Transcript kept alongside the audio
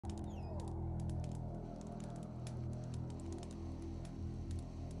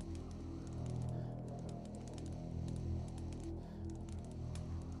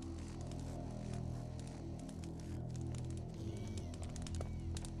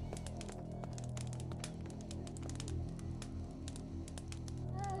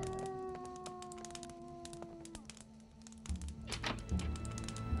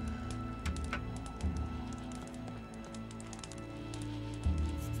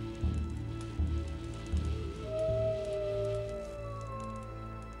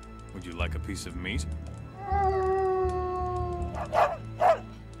like a piece of meat?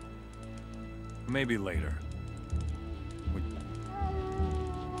 Maybe later.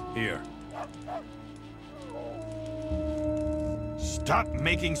 Here. Stop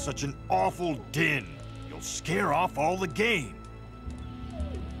making such an awful din. You'll scare off all the game.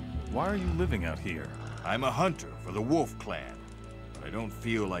 Why are you living out here? I'm a hunter for the Wolf Clan, but I don't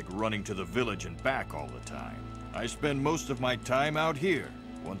feel like running to the village and back all the time. I spend most of my time out here.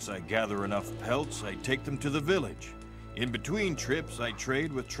 Once I gather enough pelts, I take them to the village. In between trips, I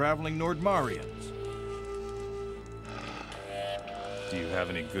trade with traveling Nordmarians. Do you have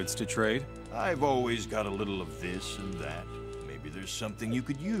any goods to trade? I've always got a little of this and that. Maybe there's something you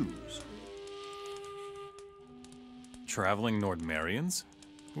could use. Traveling Nordmarians?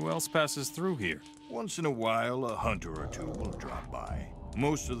 Who else passes through here? Once in a while, a hunter or two will drop by.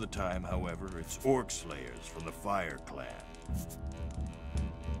 Most of the time, however, it's orc slayers from the Fire Clan.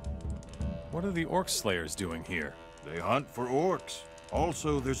 What are the orc slayers doing here? They hunt for orcs.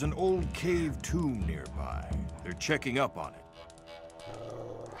 Also, there's an old cave tomb nearby. They're checking up on it.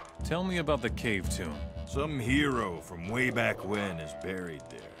 Tell me about the cave tomb. Some hero from way back when is buried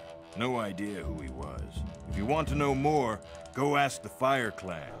there. No idea who he was. If you want to know more, go ask the Fire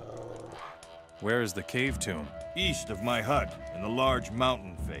Clan. Where is the cave tomb? East of my hut, in the large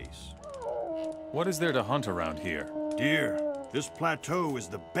mountain face. What is there to hunt around here? Deer. This plateau is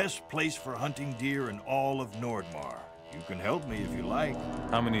the best place for hunting deer in all of Nordmar. You can help me if you like.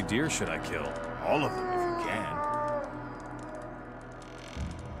 How many deer should I kill? All of them if you can.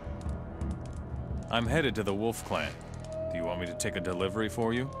 I'm headed to the Wolf Clan. Do you want me to take a delivery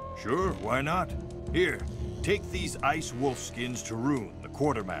for you? Sure, why not? Here, take these ice wolf skins to Rune, the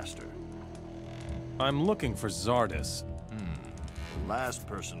quartermaster. I'm looking for Zardis. The last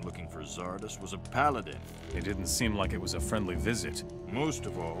person looking for Zardis was a paladin. It didn't seem like it was a friendly visit. Most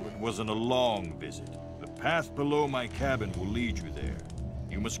of all, it wasn't a long visit. The path below my cabin will lead you there.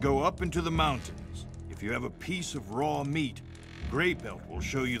 You must go up into the mountains. If you have a piece of raw meat, Greypelt will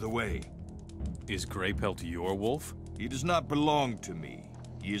show you the way. Is Greypelt your wolf? He does not belong to me.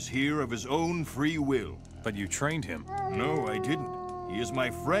 He is here of his own free will. But you trained him. No, I didn't. He is my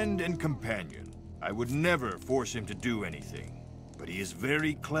friend and companion. I would never force him to do anything. But he is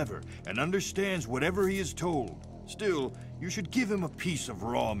very clever and understands whatever he is told. Still, you should give him a piece of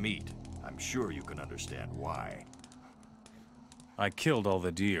raw meat. I'm sure you can understand why. I killed all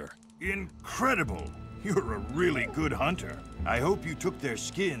the deer. Incredible! You're a really good hunter. I hope you took their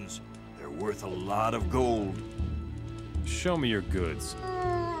skins. They're worth a lot of gold. Show me your goods.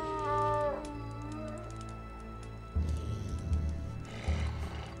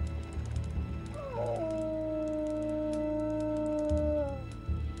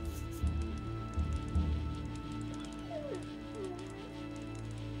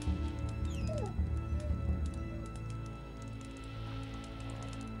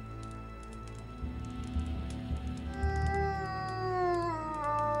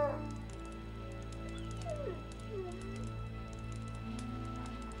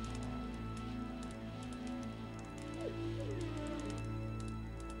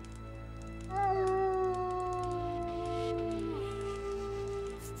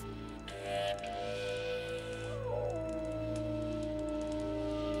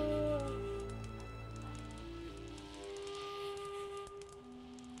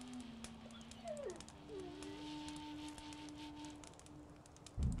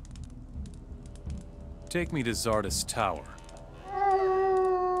 Take me to Zardis Tower.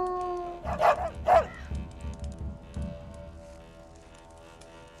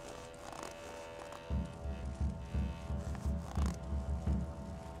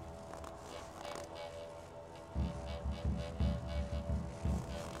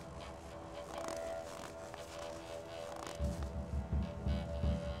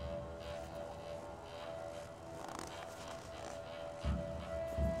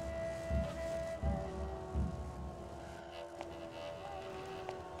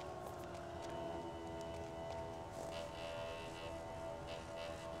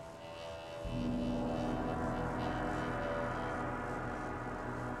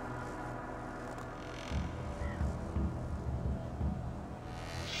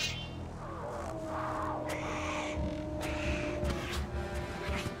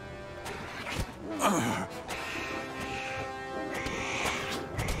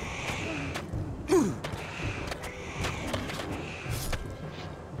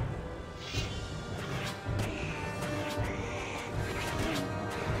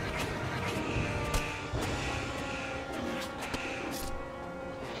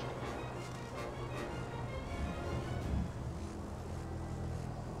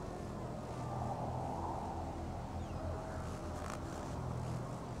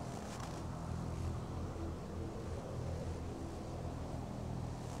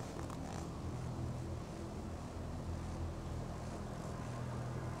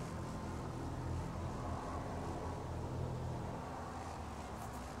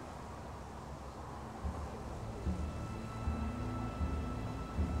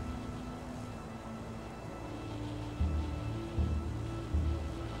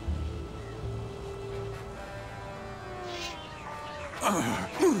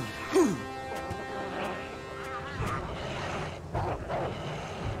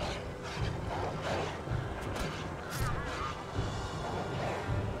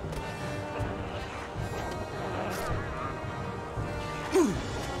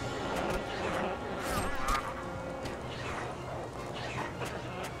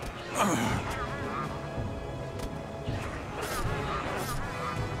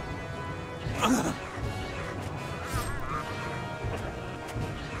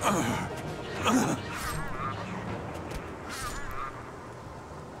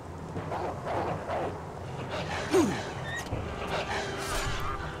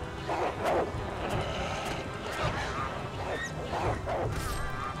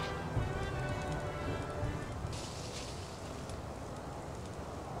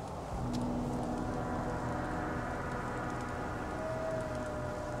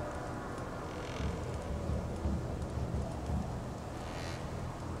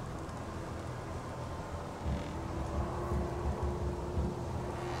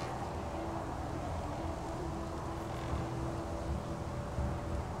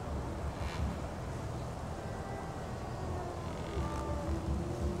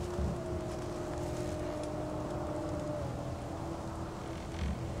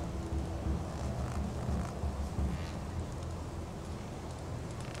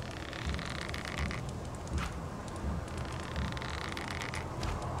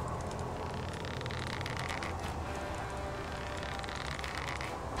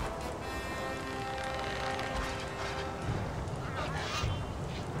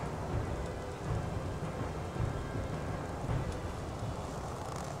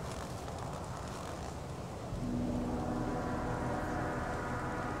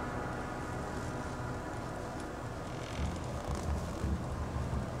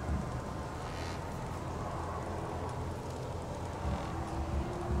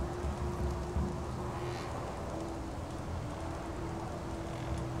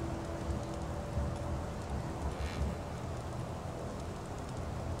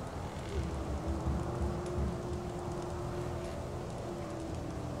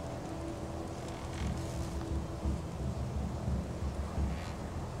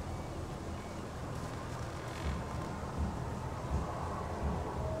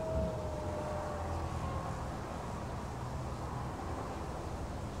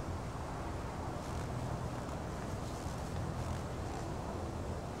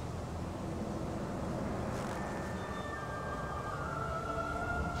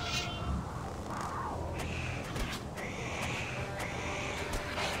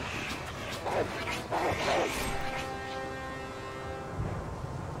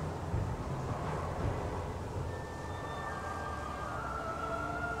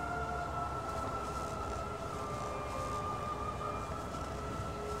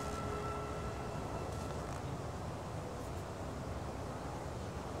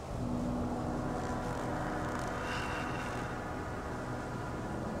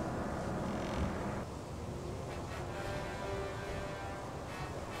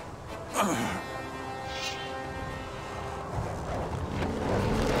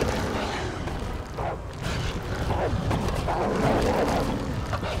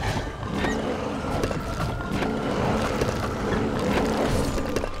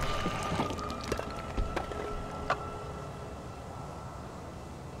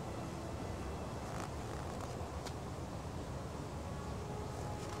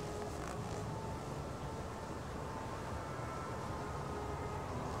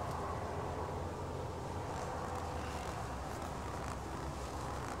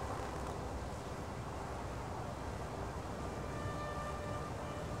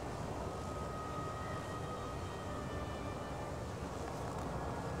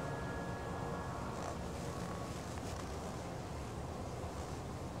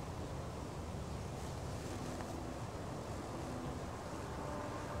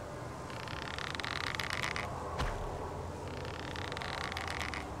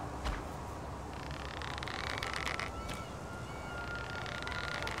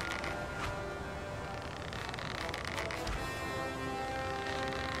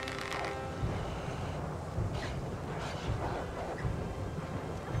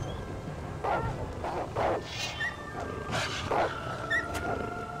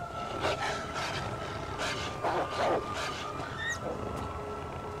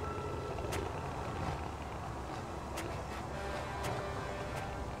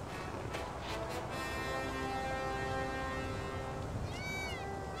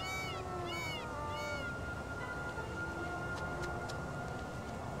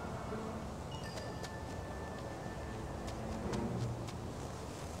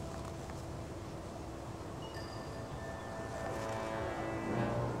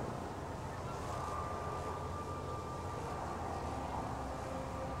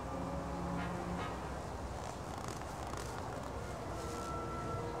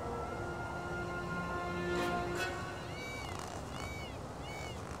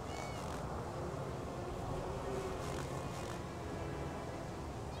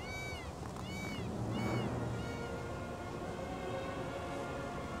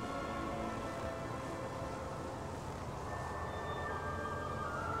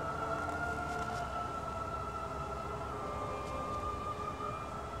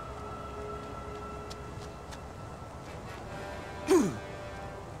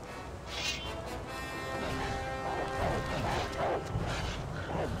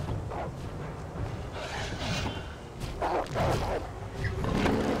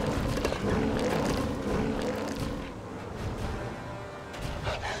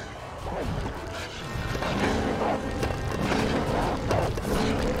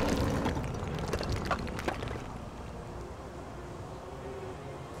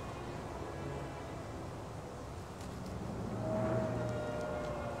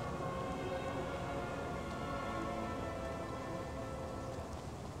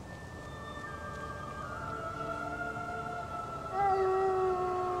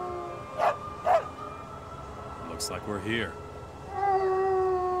 Looks like we're here.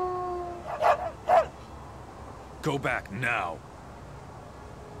 Go back now!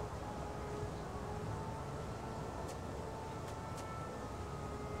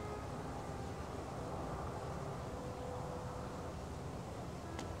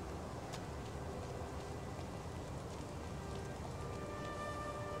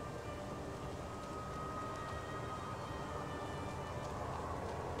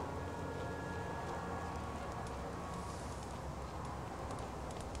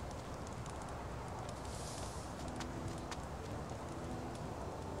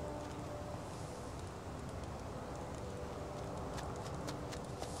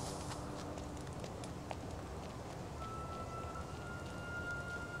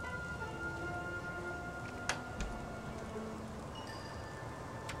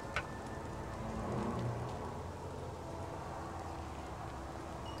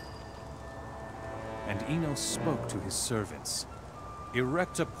 And Enos spoke to his servants.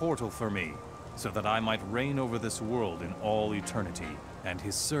 Erect a portal for me, so that I might reign over this world in all eternity. And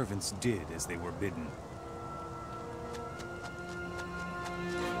his servants did as they were bidden.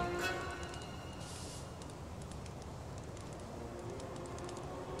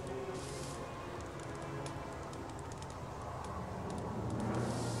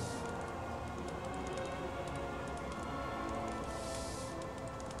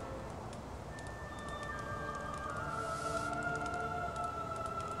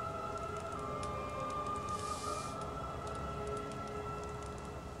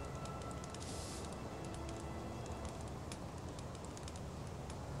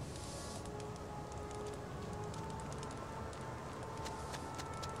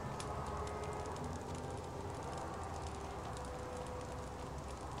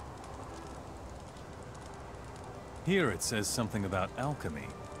 Here it says something about alchemy.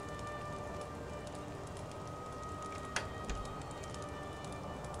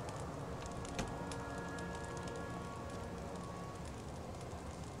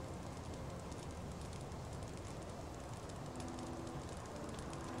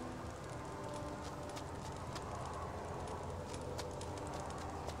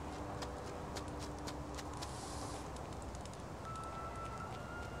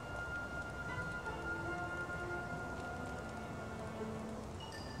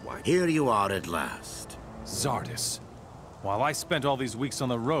 Here you are at last. Zardis. While I spent all these weeks on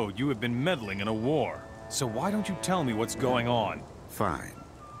the road, you have been meddling in a war. So why don't you tell me what's going on? Fine.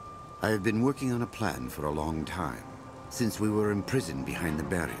 I have been working on a plan for a long time. Since we were imprisoned behind the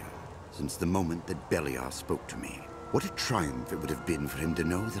barrier. Since the moment that Beliar spoke to me. What a triumph it would have been for him to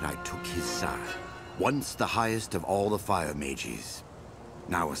know that I took his side. Once the highest of all the fire mages.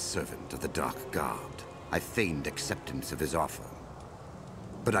 Now a servant of the Dark God. I feigned acceptance of his offer.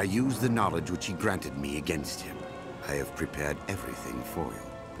 But I used the knowledge which he granted me against him. I have prepared everything for you,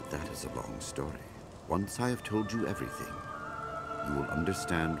 but that is a long story. Once I have told you everything, you will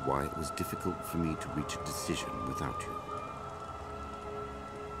understand why it was difficult for me to reach a decision without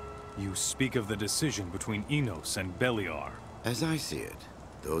you. You speak of the decision between Enos and Beliar. As I see it,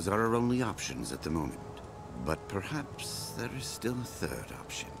 those are our only options at the moment. But perhaps there is still a third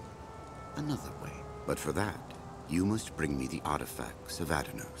option. Another way. But for that, you must bring me the artifacts of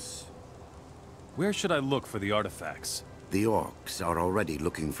Adanos. Where should I look for the artifacts? The orcs are already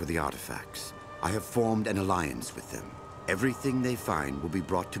looking for the artifacts. I have formed an alliance with them. Everything they find will be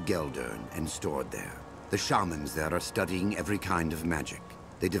brought to Geldern and stored there. The shamans there are studying every kind of magic.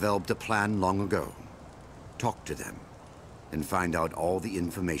 They developed a plan long ago. Talk to them, and find out all the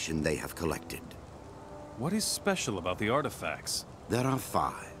information they have collected. What is special about the artifacts? There are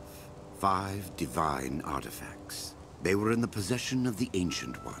five divine artifacts. They were in the possession of the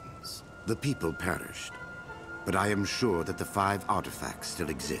Ancient Ones. The people perished, but I am sure that the 5 artifacts still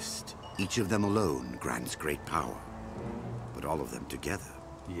exist. Each of them alone grants great power, but all of them together.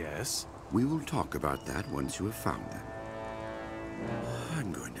 Yes? We will talk about that once you have found them.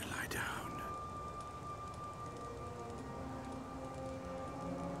 I'm going to lie down.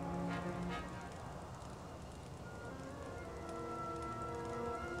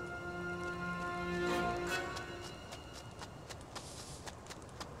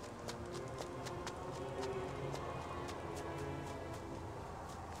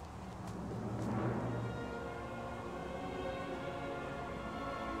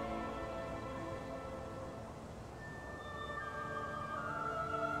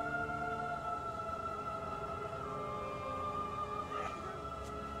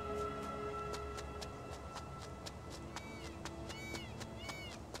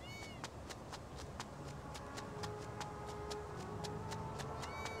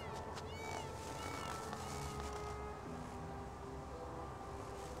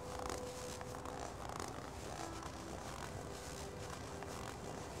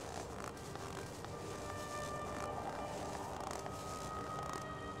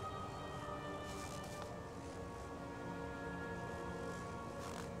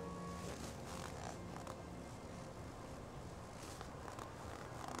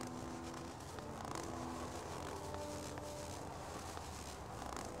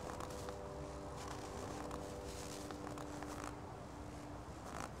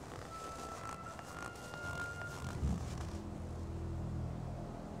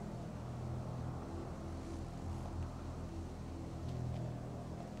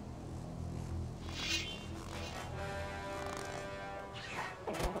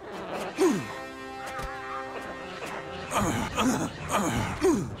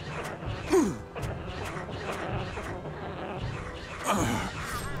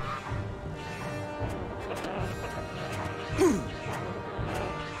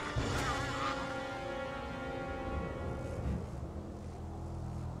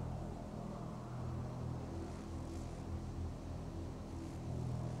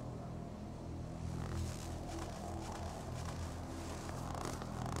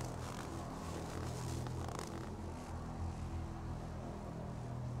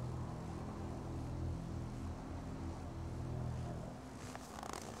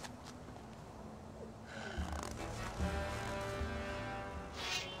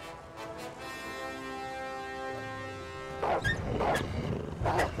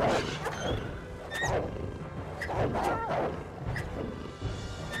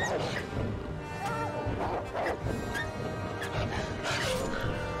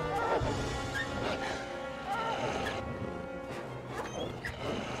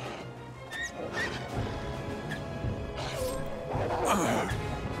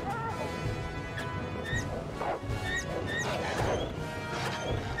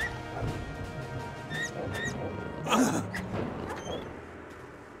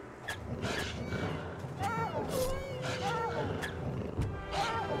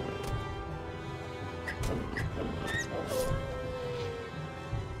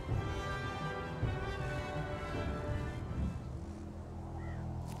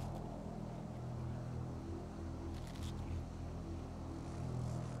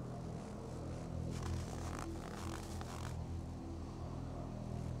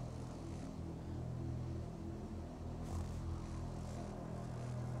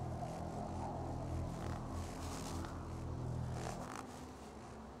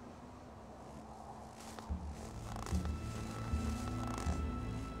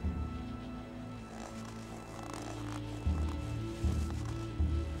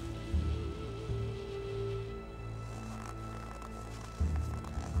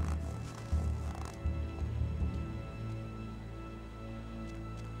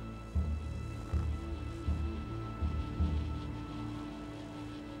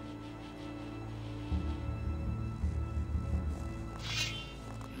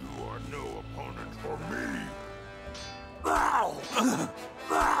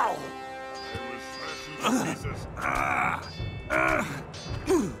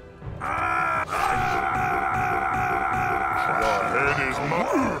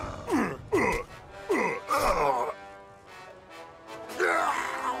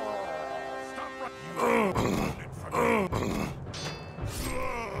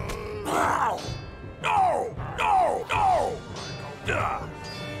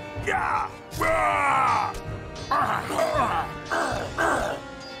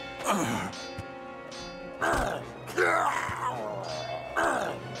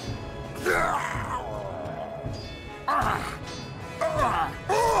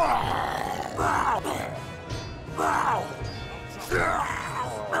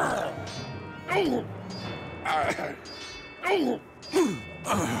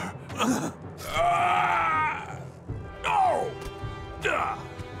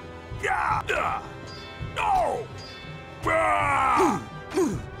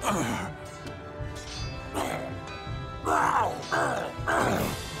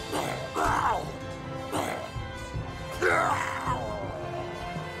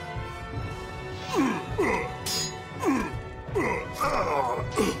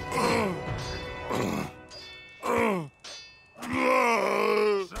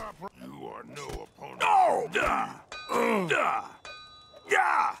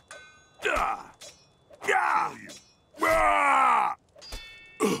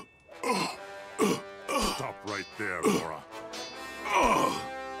 Stop right there, Laura.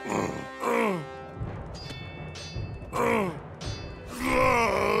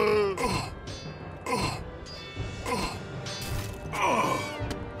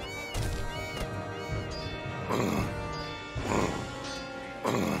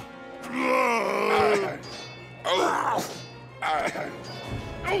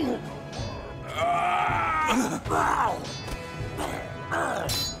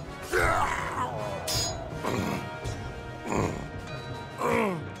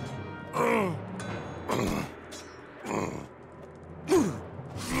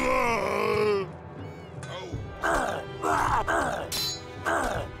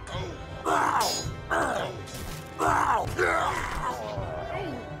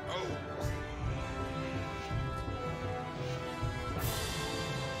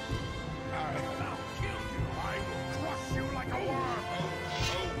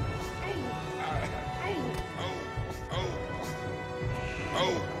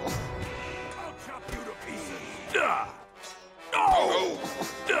 I'll chop you to pieces. No!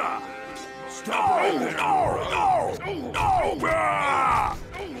 Stop right there! No!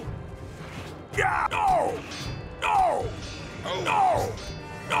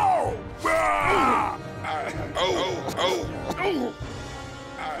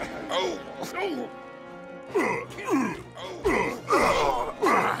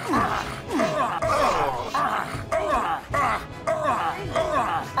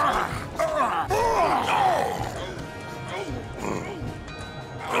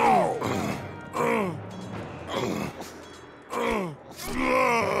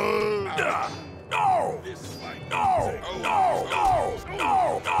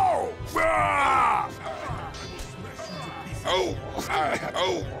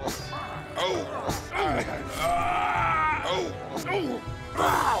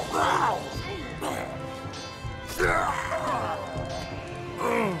 Yeah!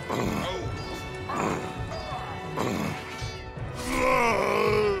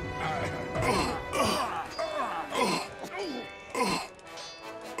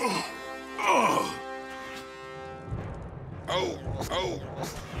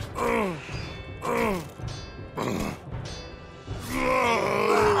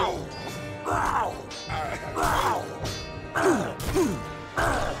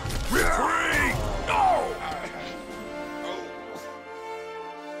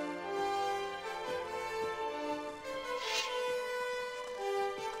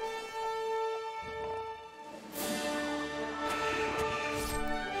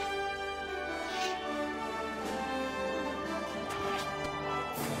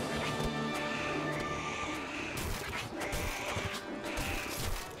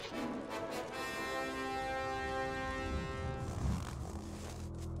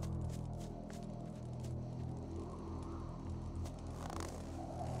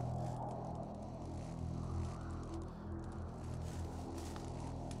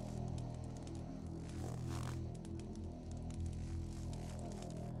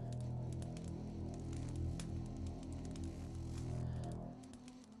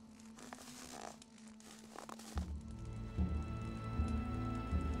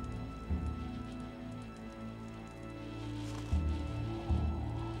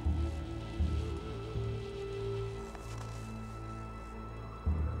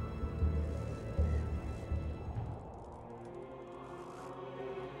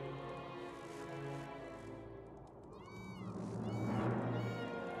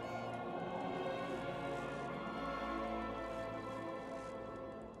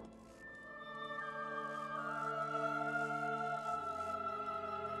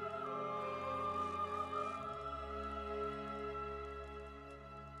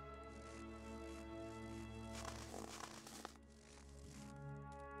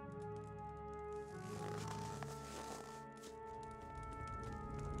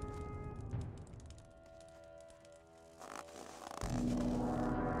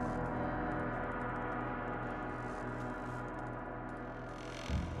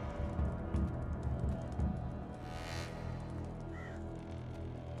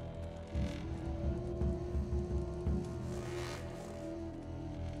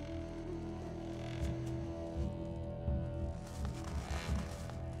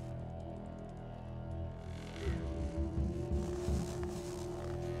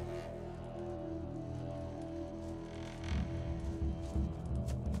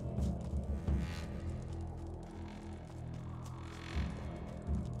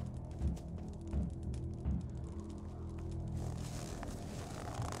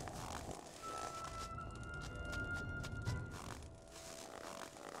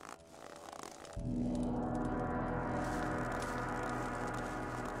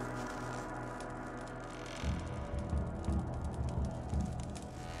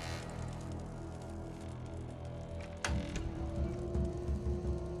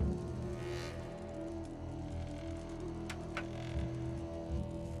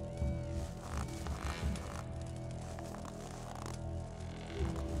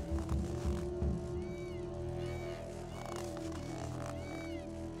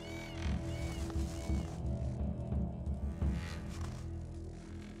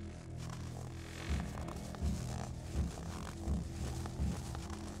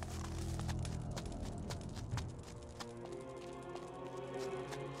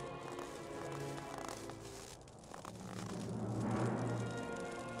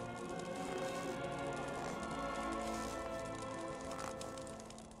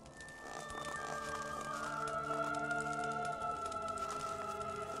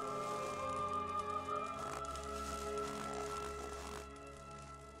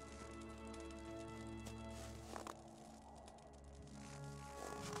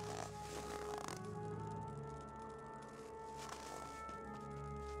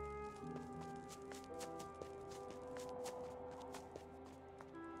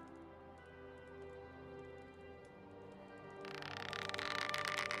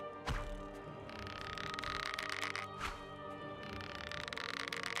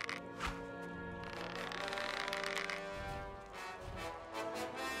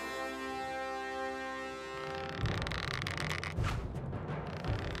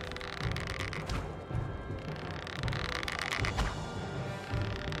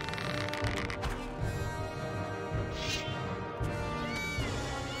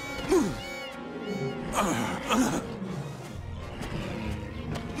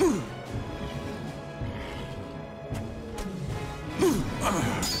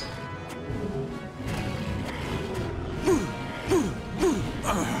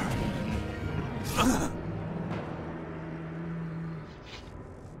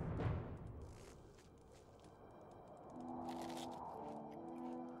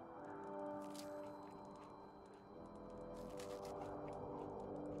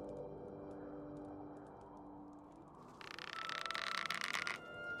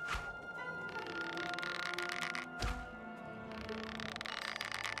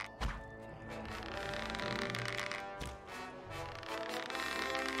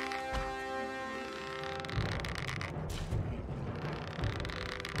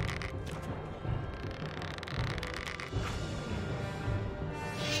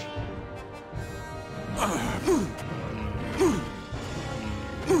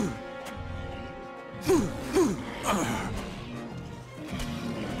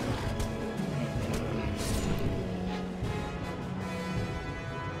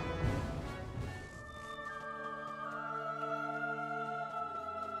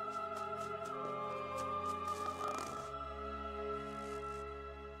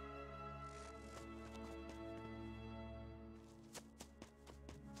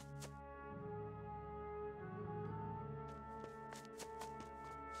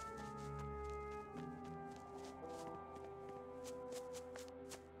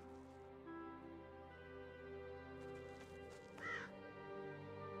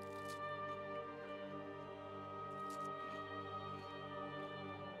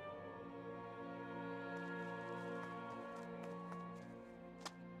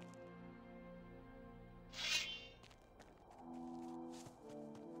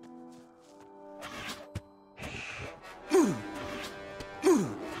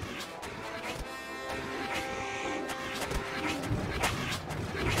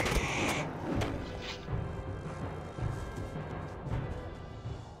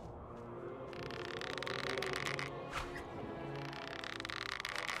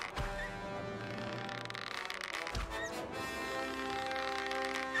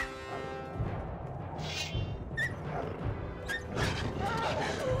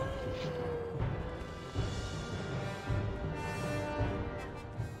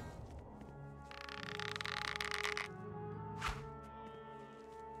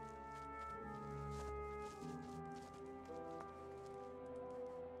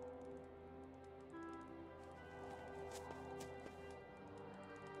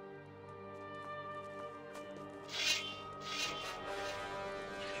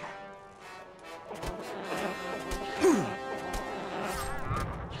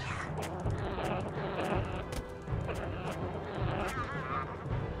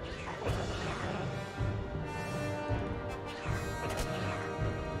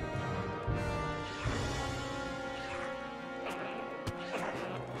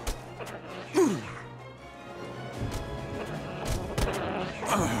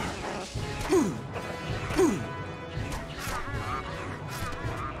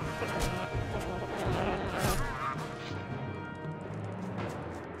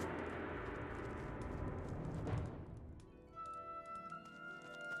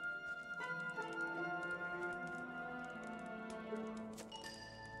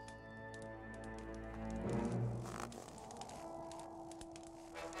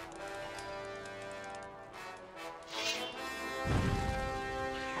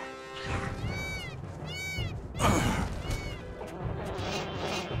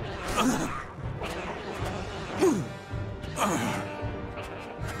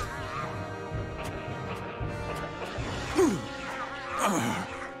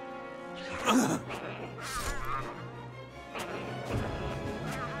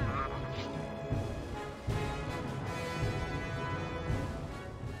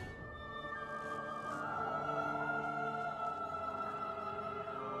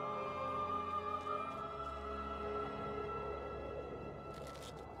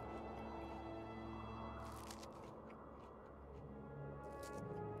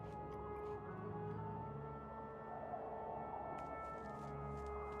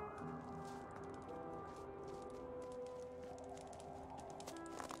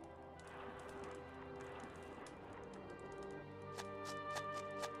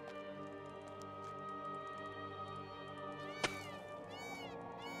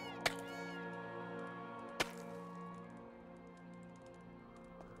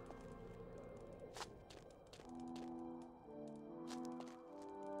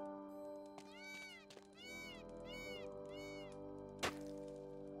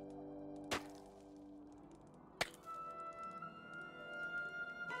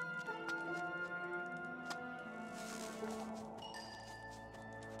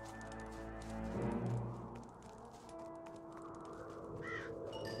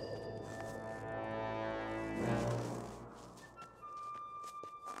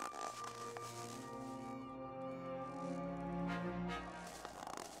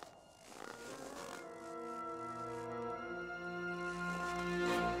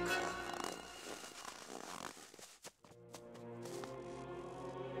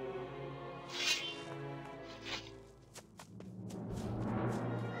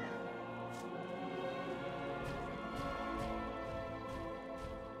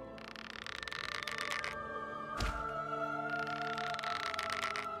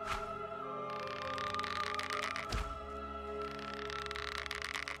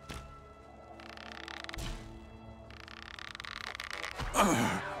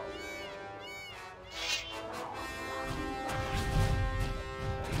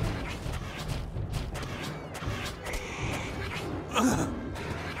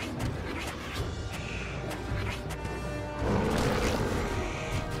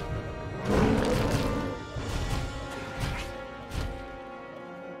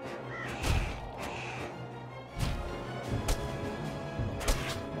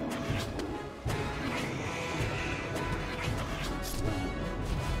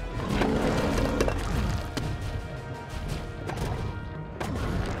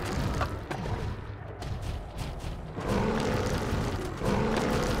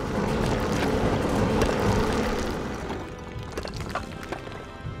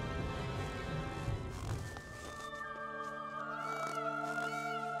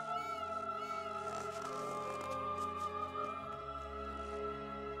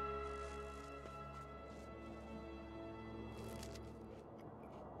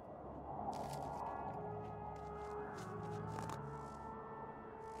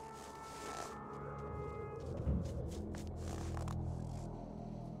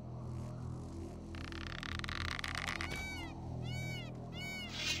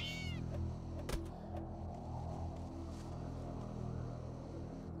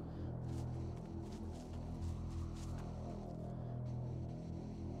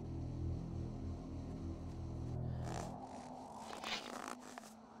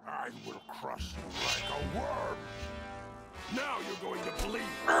 I will crush you like a worm. Now you're going to bleed.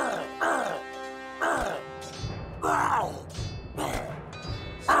 Right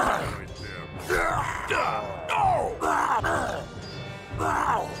there.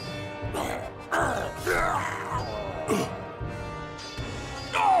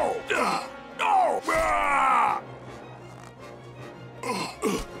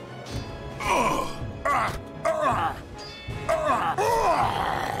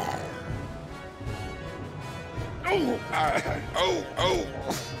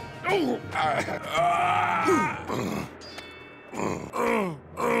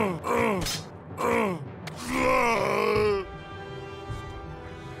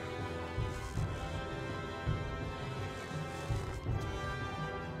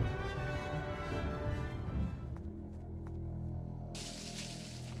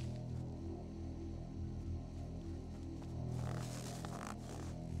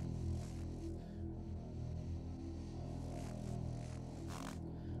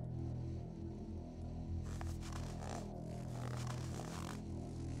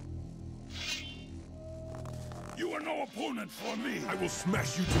 You are no opponent for me. I will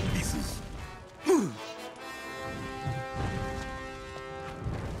smash you to pieces.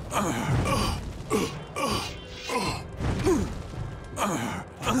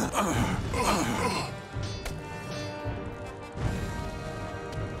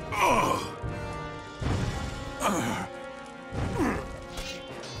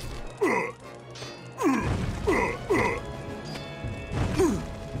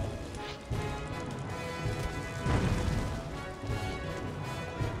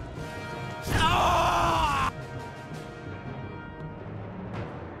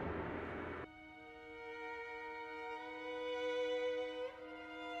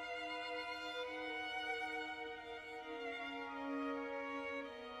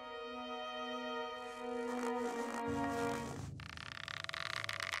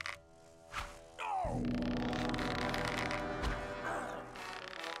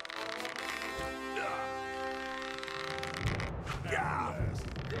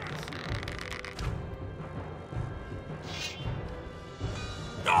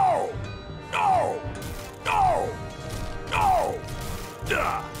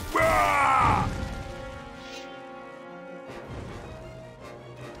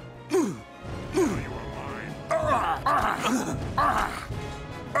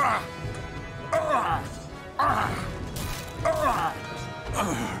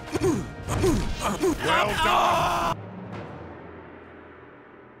 Well done!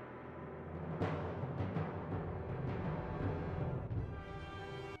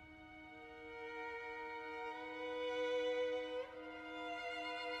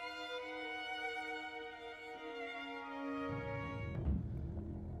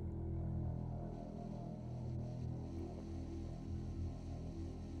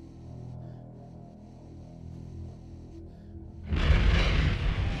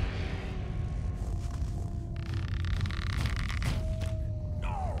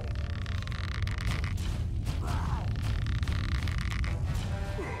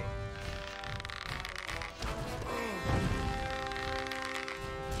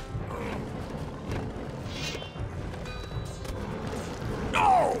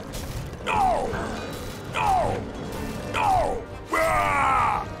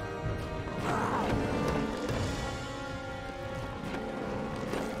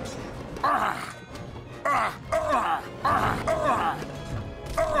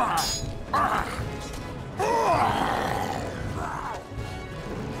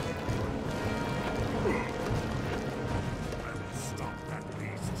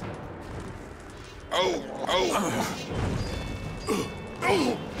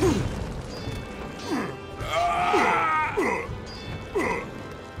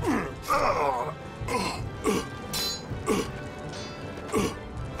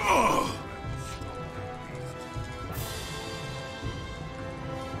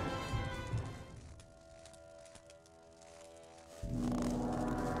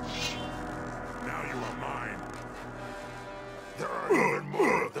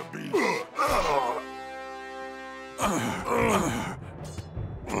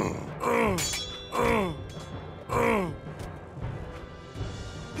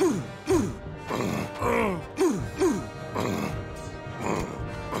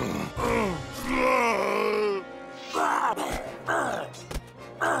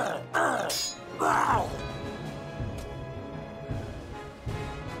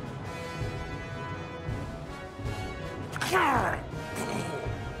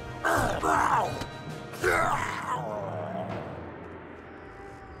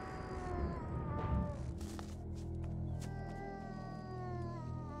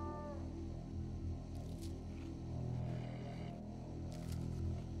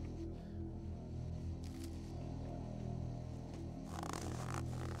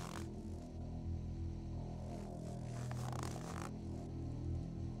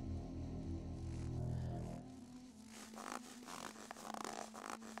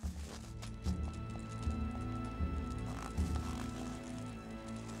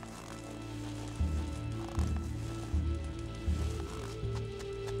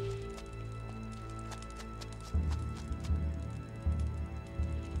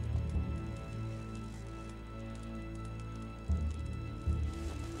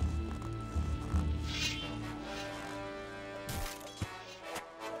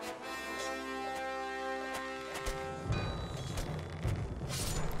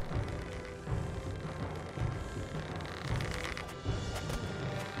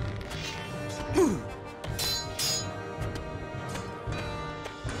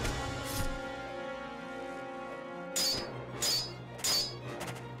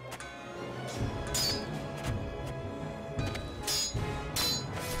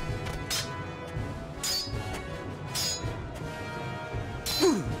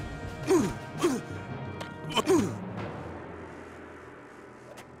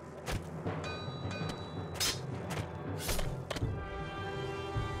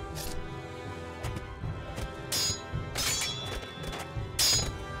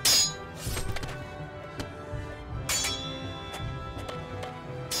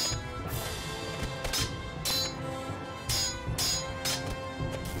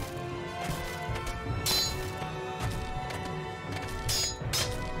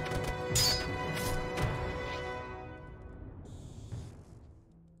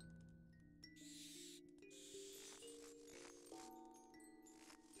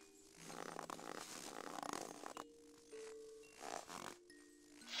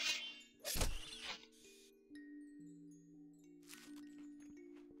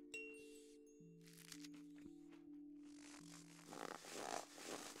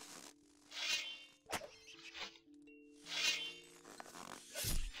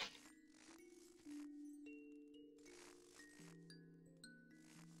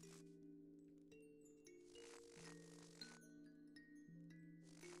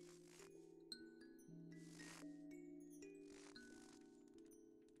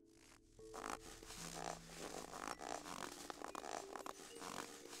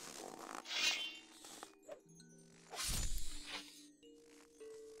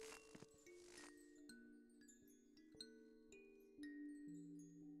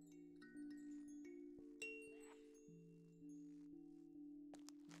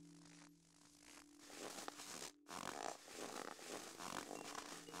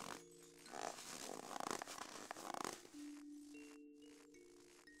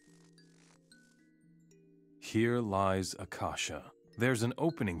 Here lies Akasha. There's an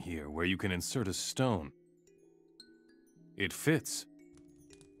opening here where you can insert a stone. It fits.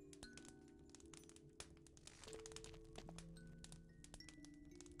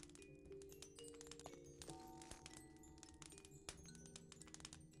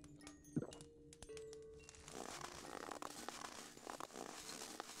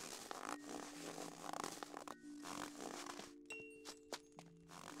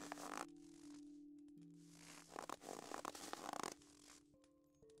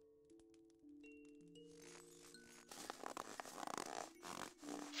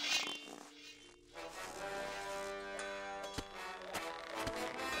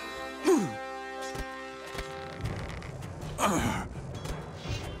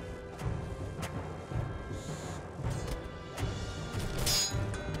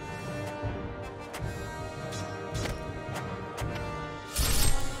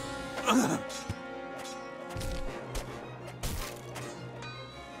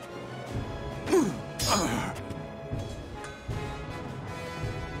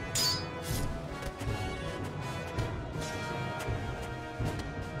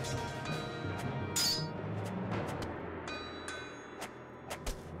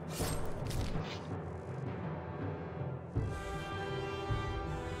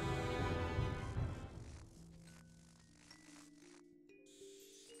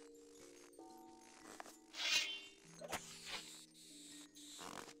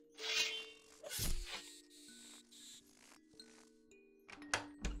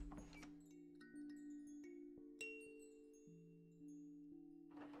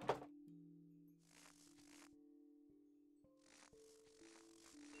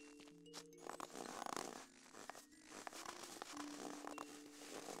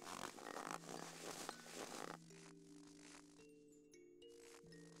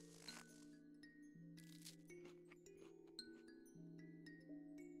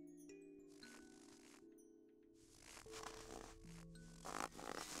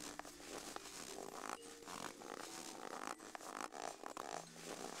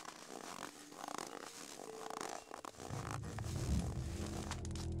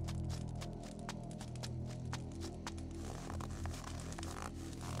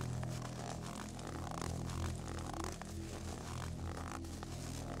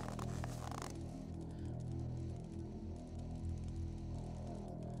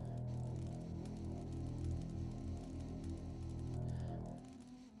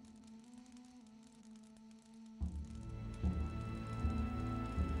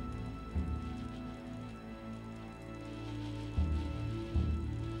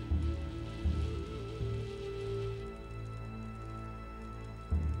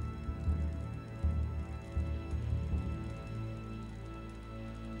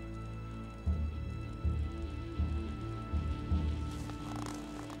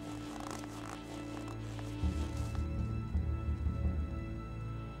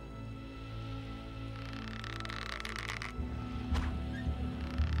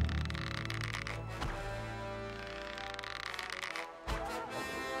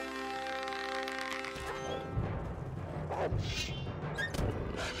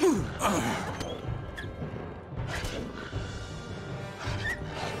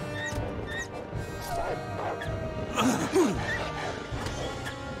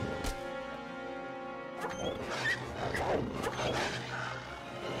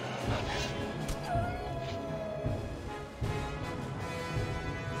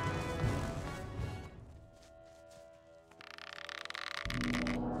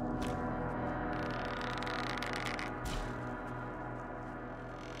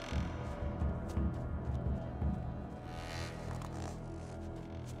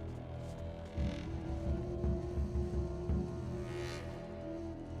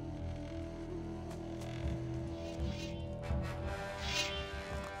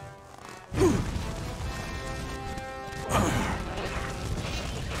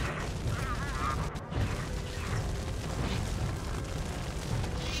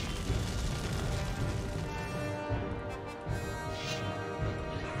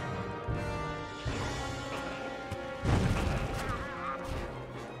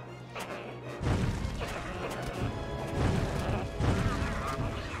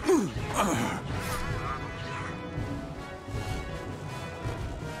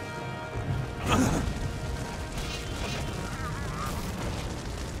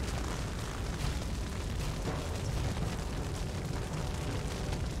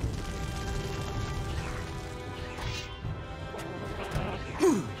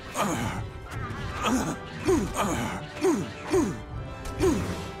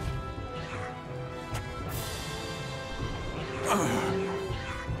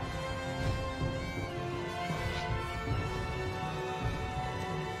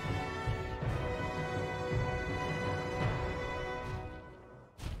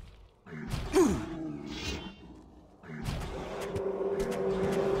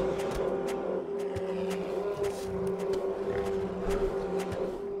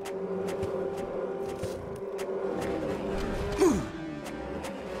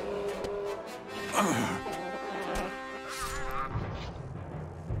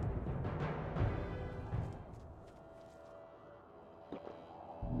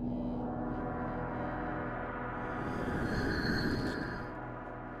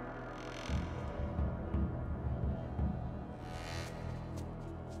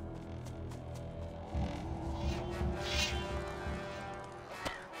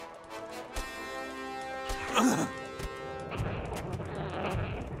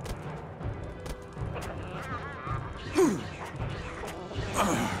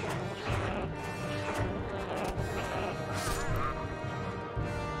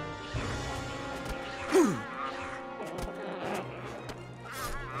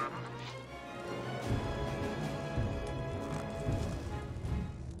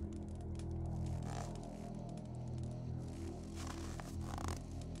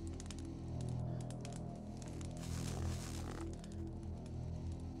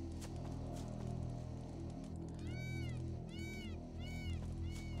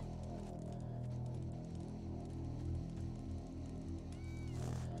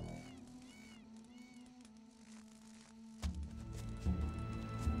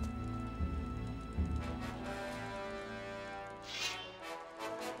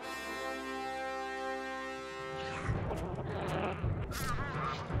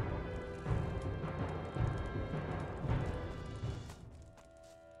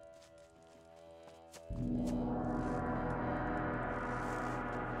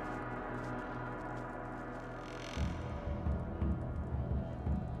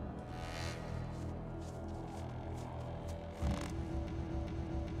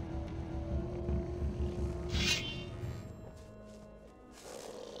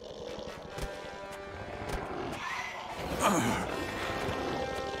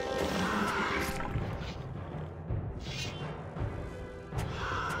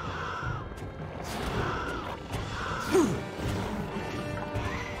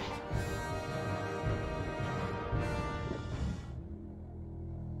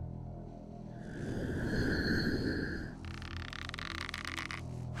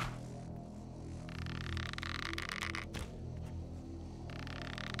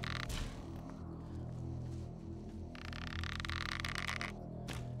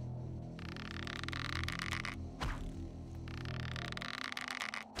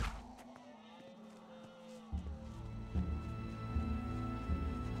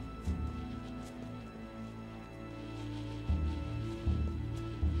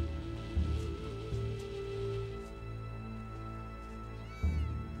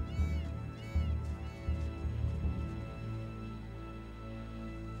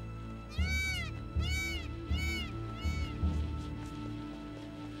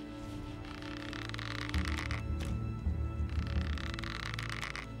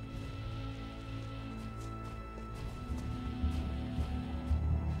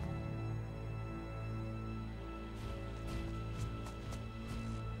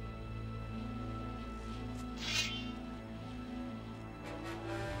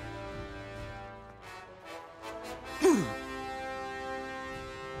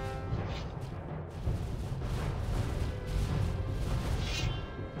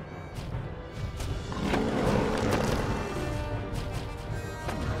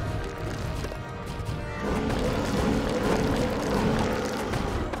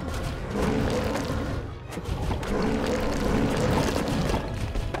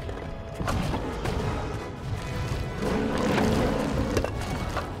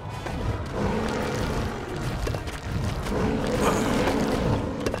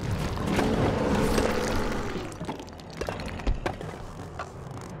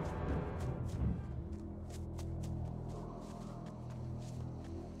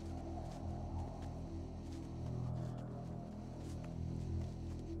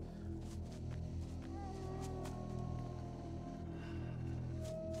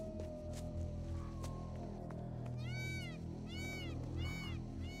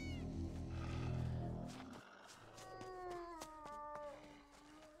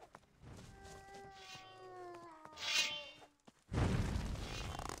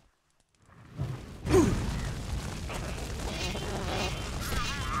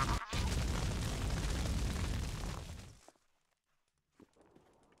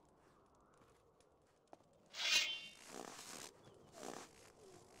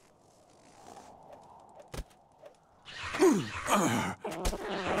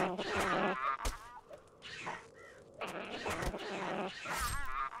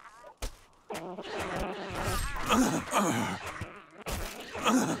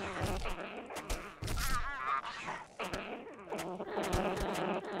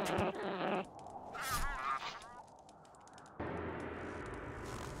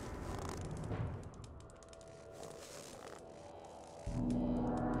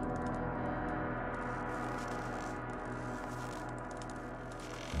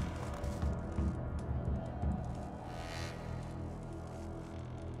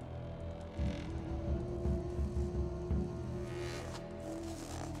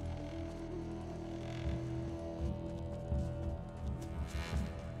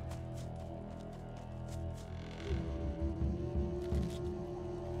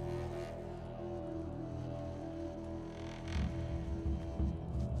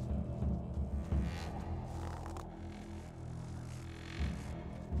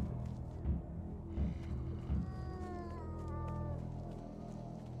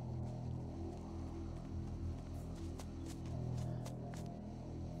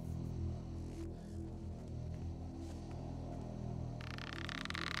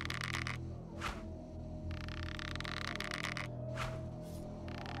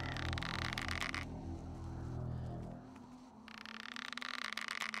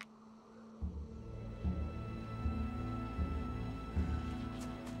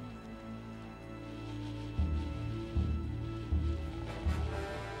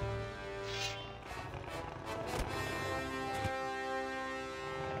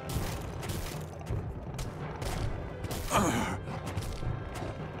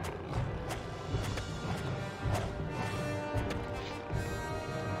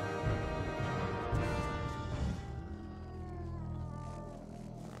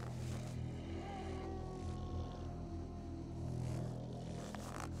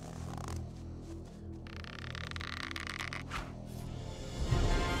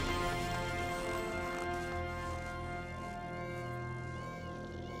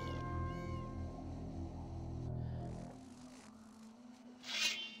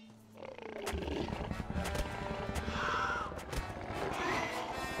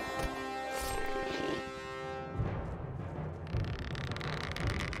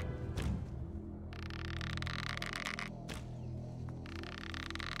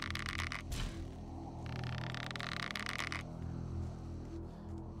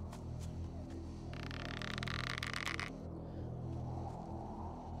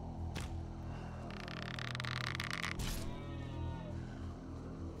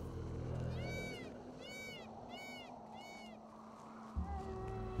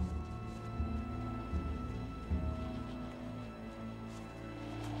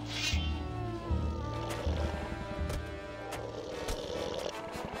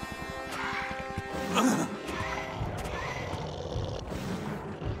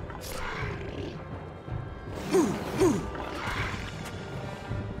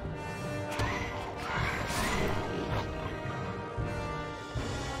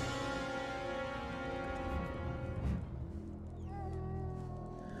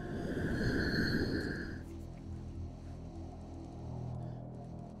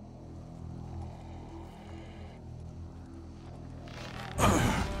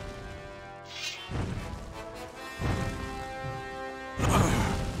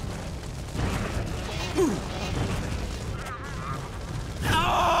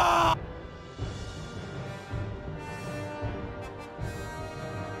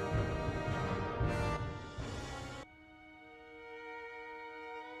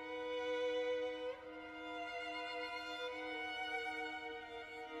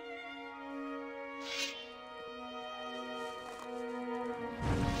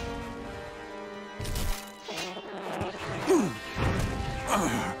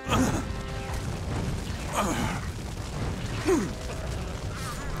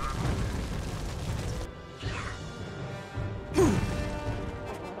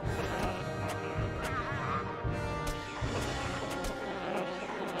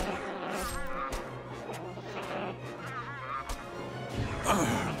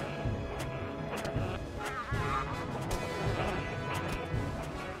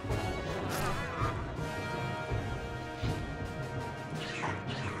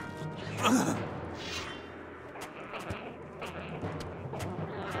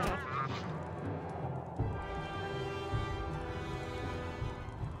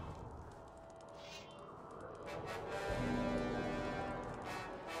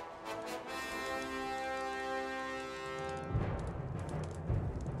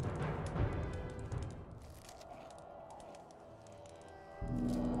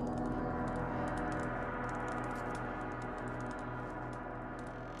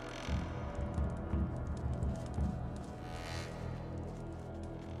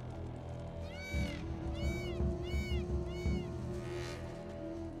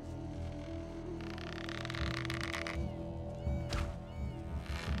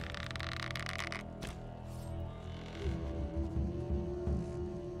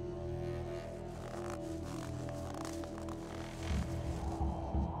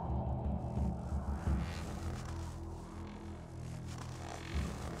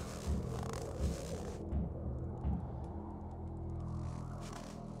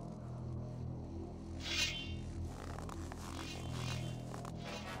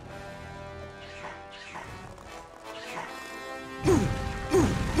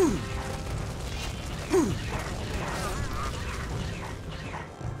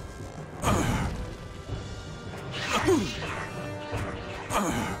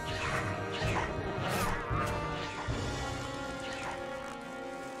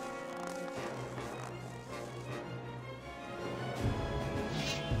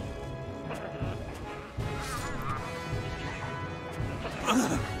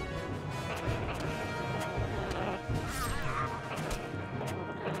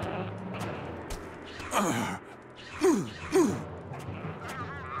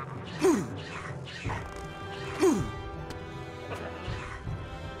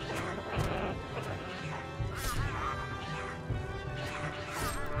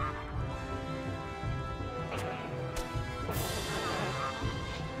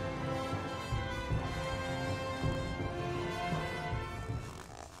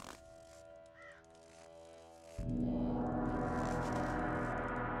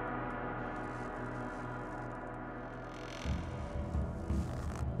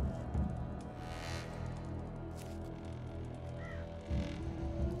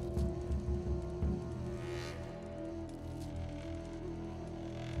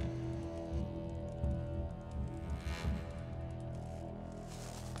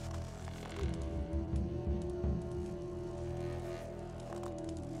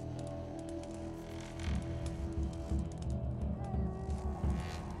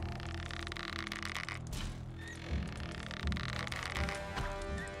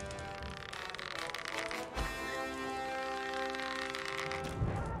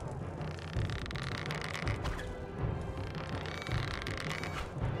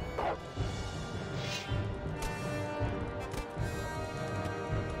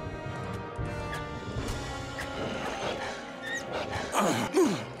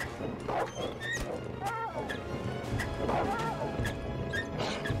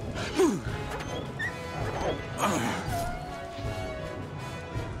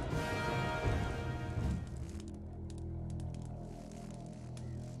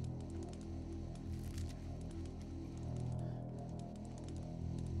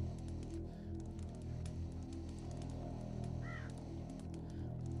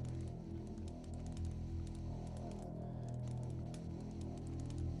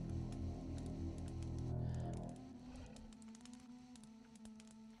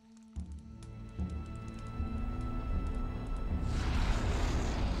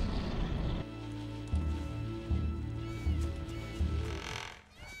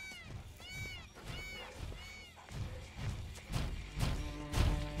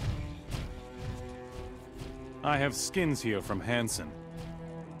 I have skins here from Hansen.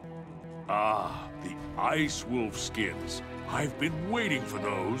 Ah, the Ice Wolf skins. I've been waiting for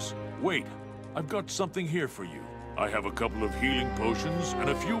those. Wait, I've got something here for you. I have a couple of healing potions and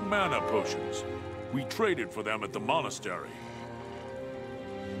a few mana potions. We traded for them at the monastery.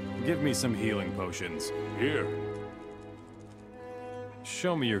 Give me some healing potions. Here.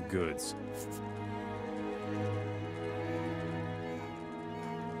 Show me your goods.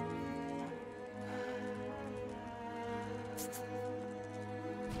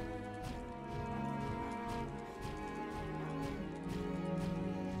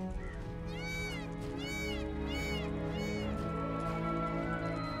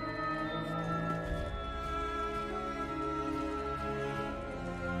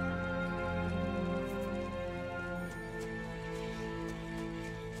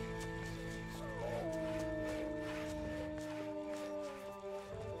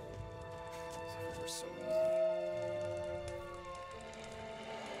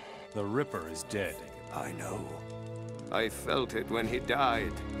 The Ripper is dead. I know. I felt it when he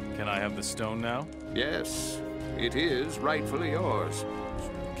died. Can I have the stone now? Yes, it is rightfully yours.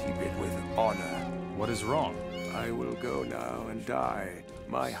 Keep it with honor. What is wrong? I will go now and die.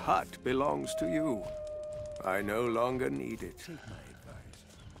 My hut belongs to you. I no longer need it. Take my advice.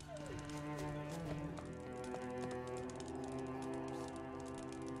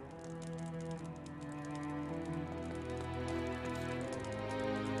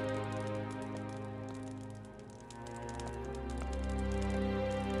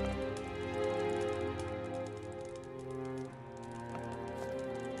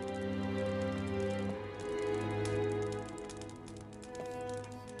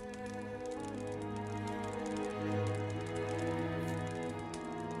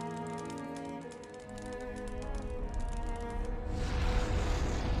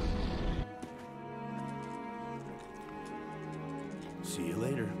 See you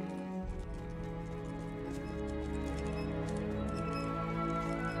later.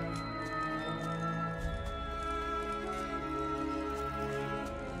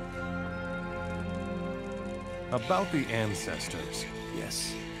 About the ancestors.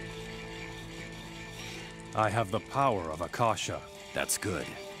 Yes. I have the power of Akasha. That's good.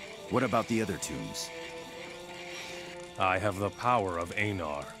 What about the other tombs? I have the power of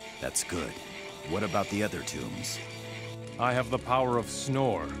Anar. That's good. What about the other tombs? I have the power of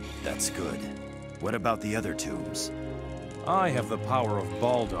Snore. That's good. What about the other tombs? I have the power of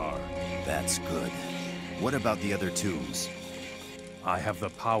Baldar. That's good. What about the other tombs? I have the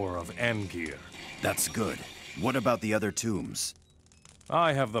power of Angir. That's good. What about the other tombs?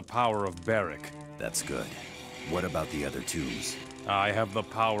 I have the power of Beric. That's good. What about the other tombs? I have the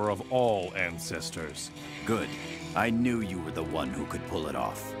power of all ancestors. Good. I knew you were the one who could pull it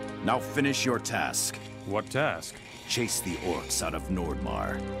off. Now finish your task. What task? Chase the orcs out of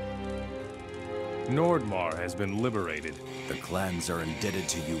Nordmar. Nordmar has been liberated. The clans are indebted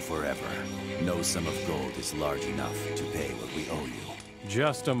to you forever. No sum of gold is large enough to pay what we owe you.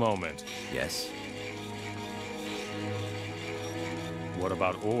 Just a moment. Yes? What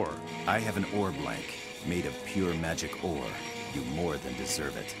about ore? I have an ore blank, made of pure magic ore. You more than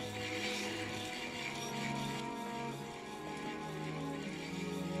deserve it.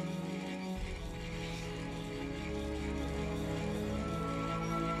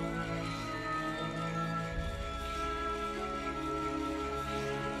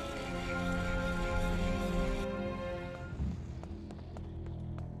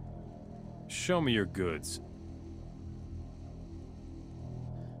 Show me your goods.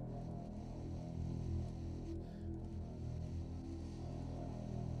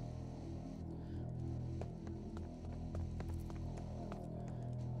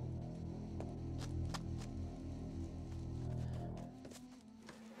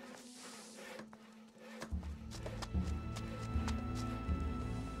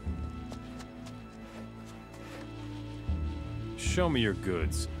 Show me your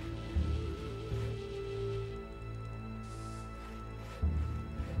goods.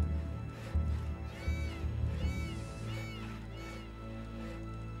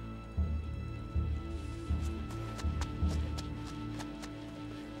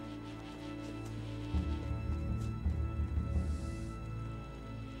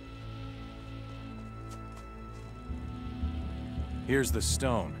 Here's the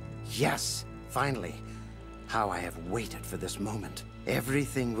stone. Yes, finally. How I have waited for this moment.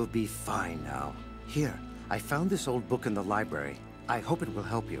 Everything will be fine now. Here, I found this old book in the library. I hope it will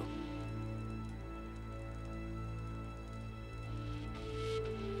help you.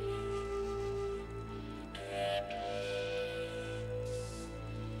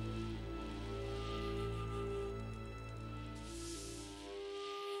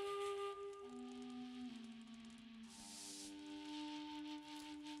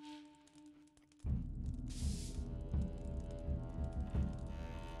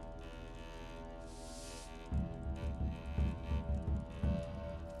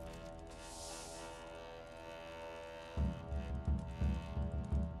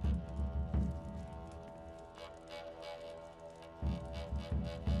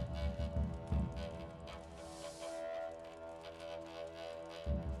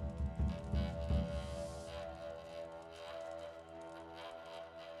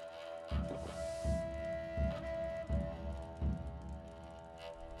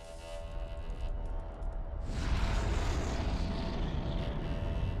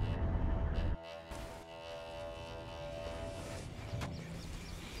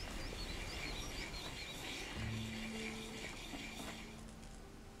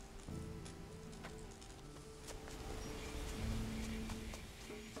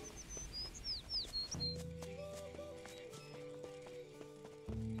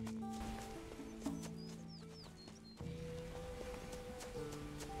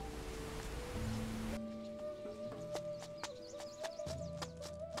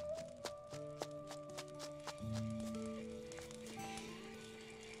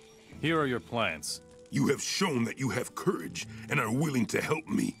 Here are your plants. You have shown that you have courage and are willing to help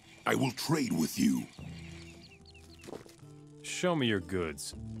me. I will trade with you. Show me your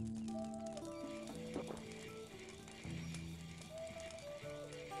goods.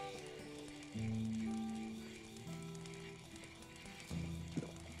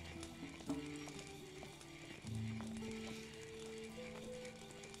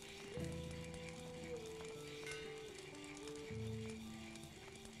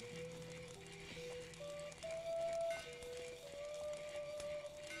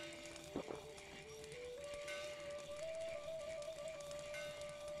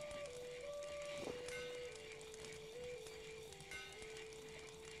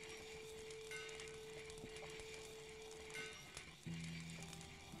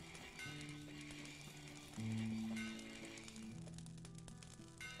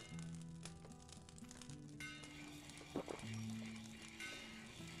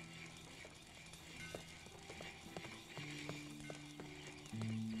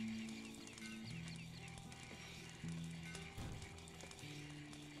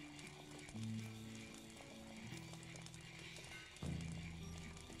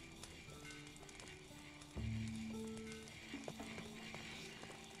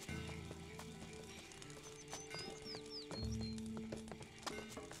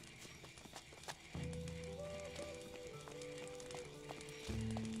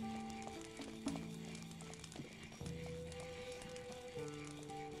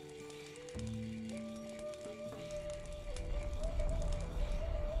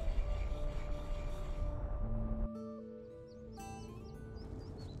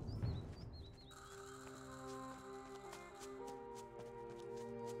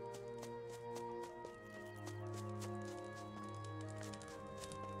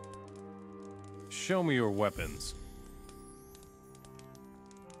 Show me your weapons.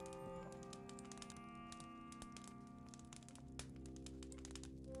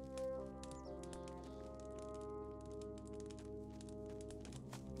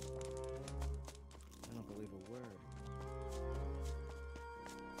 I don't believe a word.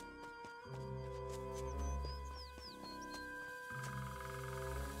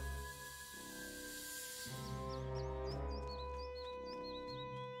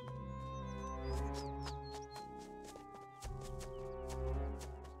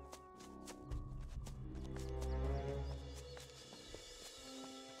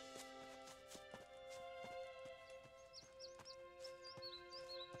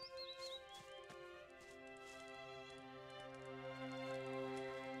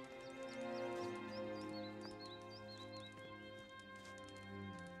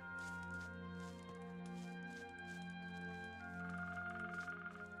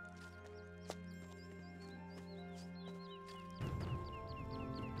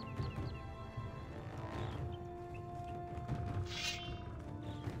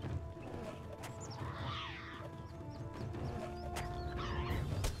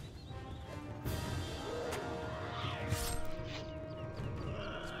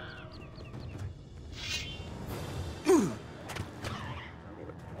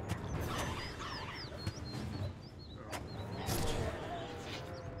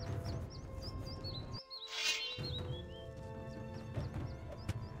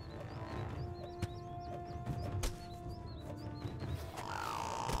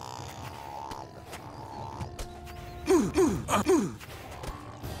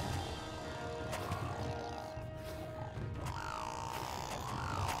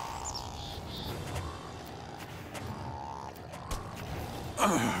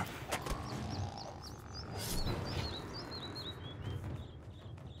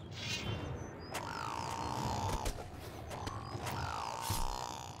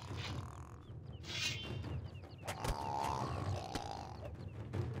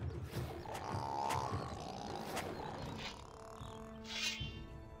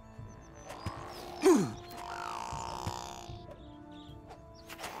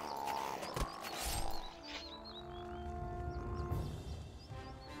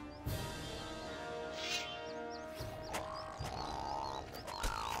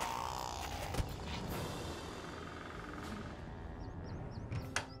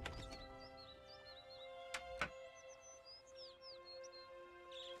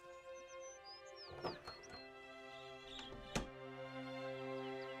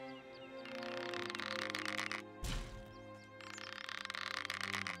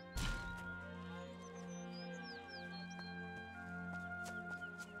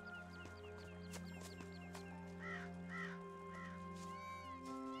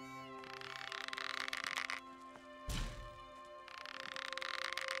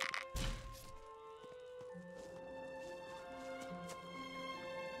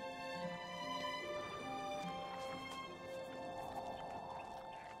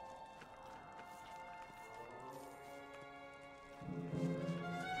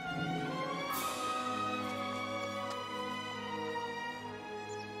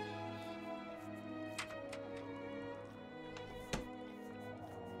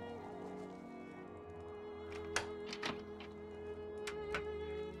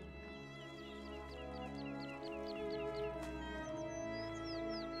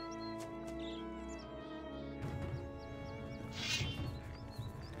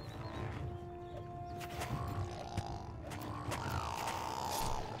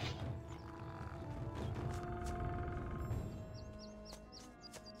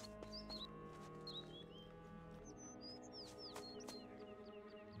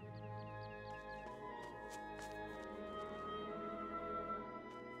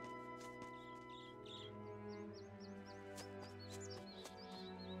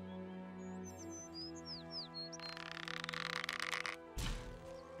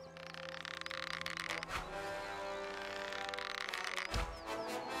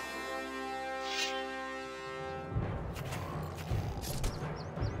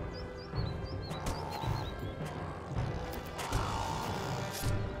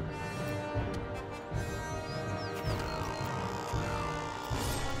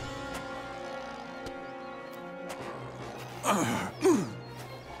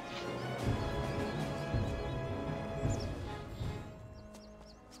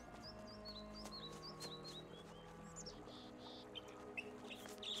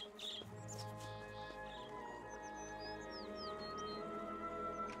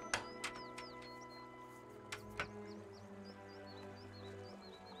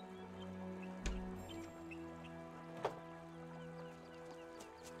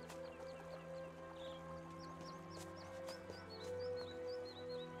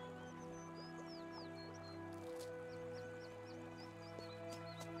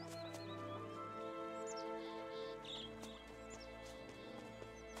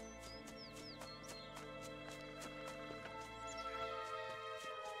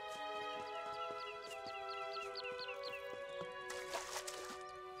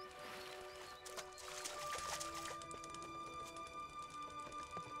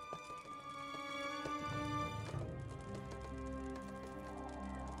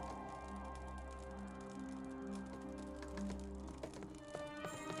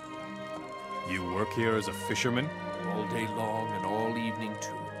 You work here as a fisherman? All day long and all evening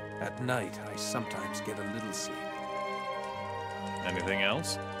too. At night, I sometimes get a little sleep. Anything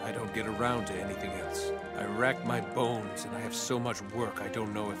else? I don't get around to anything else. I rack my bones, and I have so much work I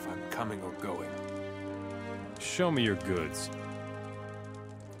don't know if I'm coming or going. Show me your goods.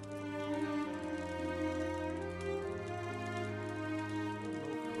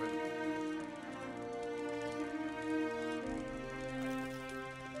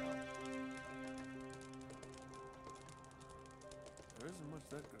 There isn't much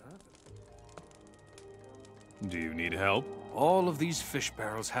that could happen. Do you need help? All of these fish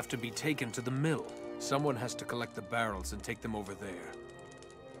barrels have to be taken to the mill. Someone has to collect the barrels and take them over there.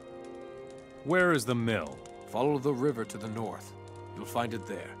 Where is the mill? Follow the river to the north. You'll find it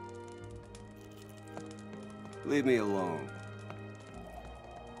there. Leave me alone.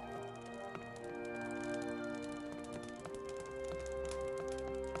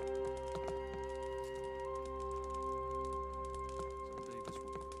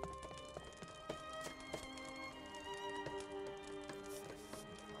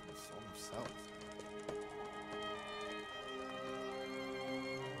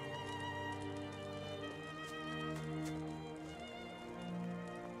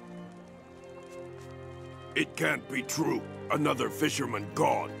 It can't be true. Another fisherman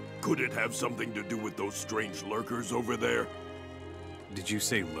gone. Could it have something to do with those strange lurkers over there? Did you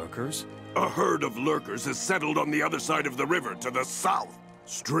say lurkers? A herd of lurkers has settled on the other side of the river to the south.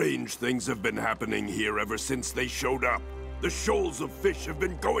 Strange things have been happening here ever since they showed up. The shoals of fish have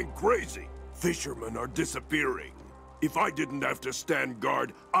been going crazy. Fishermen are disappearing. If I didn't have to stand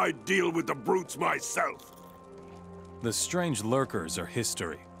guard, I'd deal with the brutes myself. The strange lurkers are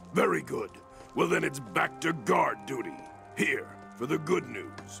history. Very good. Well, then it's back to guard duty. Here, for the good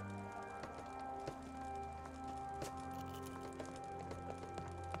news.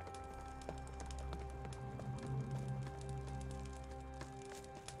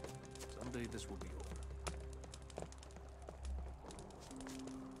 Someday this will be over.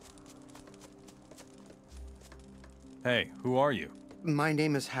 Hey, who are you? My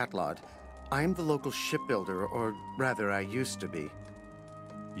name is Hatlod. I'm the local shipbuilder, or rather, I used to be.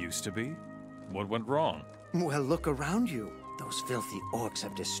 Used to be? What went wrong? Well, look around you. Those filthy orcs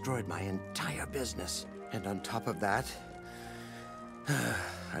have destroyed my entire business. And on top of that,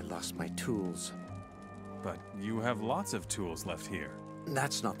 I lost my tools. But you have lots of tools left here.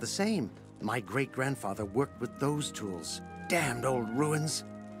 That's not the same. My great-grandfather worked with those tools. Damned old ruins.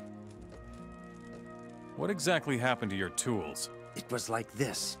 What exactly happened to your tools? It was like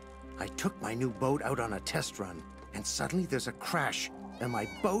this. I took my new boat out on a test run, and suddenly there's a crash, and my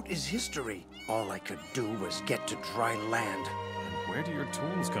boat is history. All I could do was get to dry land. And where do your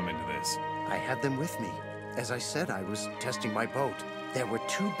tools come into this? I had them with me. As I said, I was testing my boat. There were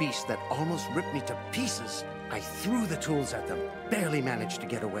two beasts that almost ripped me to pieces. I threw the tools at them, barely managed to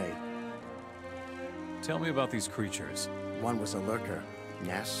get away. Tell me about these creatures. One was a lurker.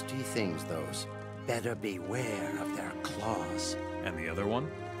 Nasty things, those. Better beware of their claws. And the other one?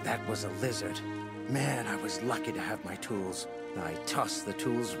 That was a lizard. Man, I was lucky to have my tools. I tossed the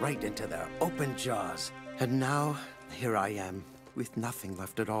tools right into their open jaws. And now, here I am, with nothing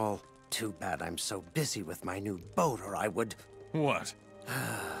left at all. Too bad I'm so busy with my new boat, or I would... What?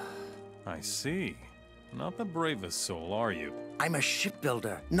 I see. Not the bravest soul, are you? I'm a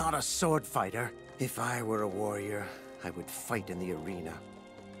shipbuilder, not a sword fighter. If I were a warrior, I would fight in the arena.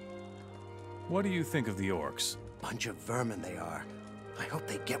 What do you think of the orcs? Bunch of vermin they are. I hope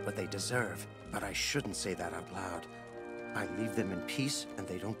they get what they deserve, but I shouldn't say that out loud. I leave them in peace, and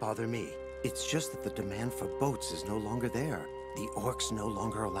they don't bother me. It's just that the demand for boats is no longer there. The orcs no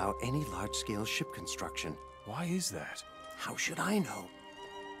longer allow any large-scale ship construction. Why is that? How should I know?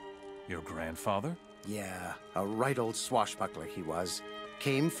 Your grandfather? Yeah, a right old swashbuckler he was.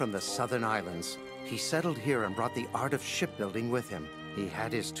 Came from the southern islands. He settled here and brought the art of shipbuilding with him. He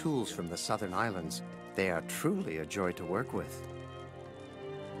had his tools from the southern islands. They are truly a joy to work with.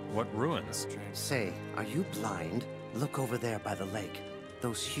 What ruins? Say, are you blind? Look over there by the lake.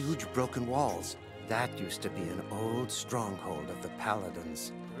 Those huge broken walls. That used to be an old stronghold of the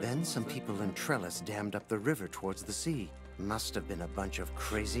Paladins. Then some people in Trellis dammed up the river towards the sea. Must have been a bunch of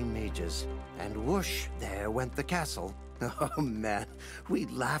crazy mages. And whoosh, there went the castle. Oh man, we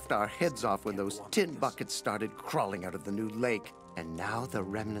laughed our heads off when those tin buckets started crawling out of the new lake. And now the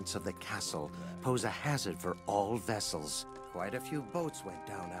remnants of the castle pose a hazard for all vessels. Quite a few boats went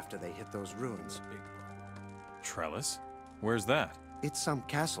down after they hit those ruins. Trellis? Where's that? It's some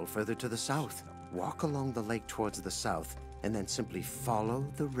castle further to the south. Walk along the lake towards the south, and then simply follow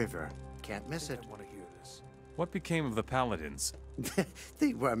the river. Can't miss it. I want to hear this. What became of the paladins?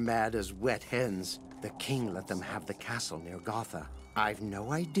 They were mad as wet hens. The king let them have the castle near Gotha. I've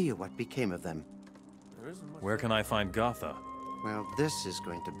no idea what became of them. Where can I find Gotha? Well, this is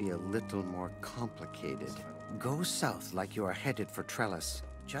going to be a little more complicated. Go south like you are headed for Trellis.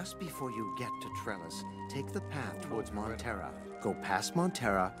 Just before you get to Trellis, take the path towards Montera. Go past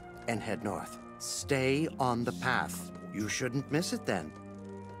Montera and head north. Stay on the path. You shouldn't miss it then.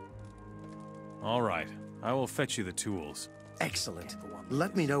 All right. I will fetch you the tools. Excellent.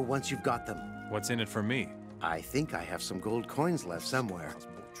 Let me know once you've got them. What's in it for me? I think I have some gold coins left somewhere.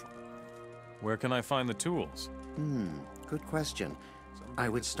 Where can I find the tools? Good question. I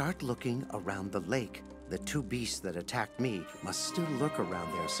would start looking around the lake. The two beasts that attacked me must still lurk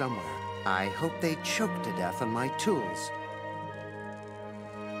around there somewhere. I hope they choke to death on my tools.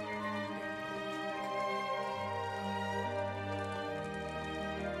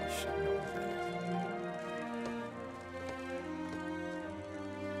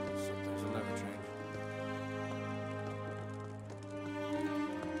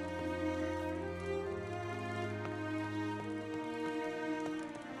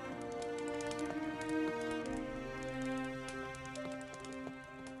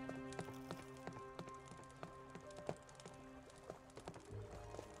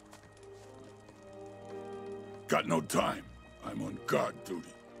 Got no time. I'm on guard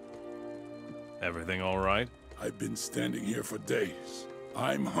duty. Everything all right? I've been standing here for days.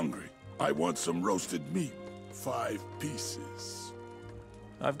 I'm hungry. I want some roasted meat. 5 pieces.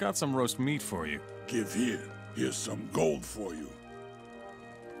 I've got some roast meat for you. Give here. Here's some gold for you.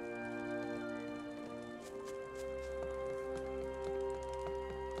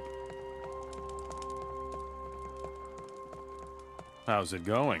 How's it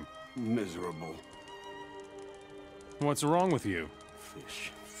going? Miserable. What's wrong with you?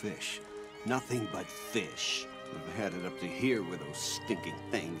 Fish. Nothing but fish. I've had it up to here with those stinking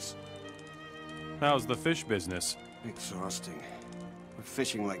things. How's the fish business? Exhausting. We're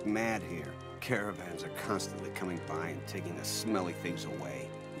fishing like mad here. Caravans are constantly coming by and taking the smelly things away.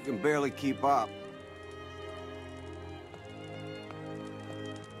 You can barely keep up.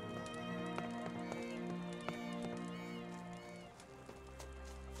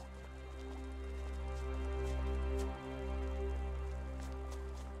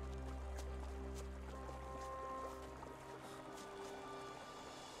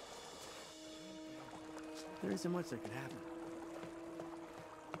 There isn't much that could happen.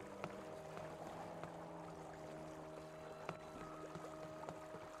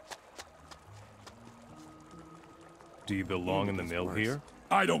 Do you belong in the mill here?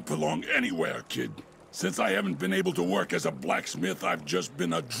 I don't belong anywhere, kid. Since I haven't been able to work as a blacksmith, I've just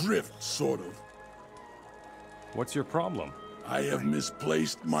been adrift, sort of. What's your problem? I have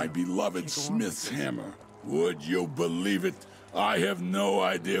misplaced my beloved smith's hammer. Would you believe it? I have no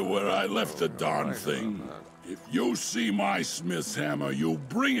idea where I left the darn thing. If you see my smith's hammer, you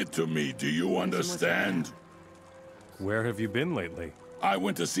bring it to me, do you understand? Where have you been lately? I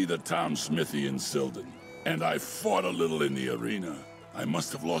went to see the town smithy in Silden, and I fought a little in the arena. I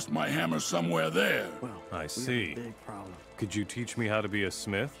must have lost my hammer somewhere there. Well, I see. big problem. Could you teach me how to be a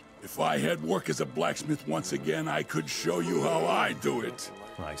smith? If I had work as a blacksmith once again, I could show you how I do it.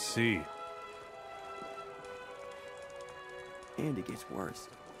 I see. And it gets worse.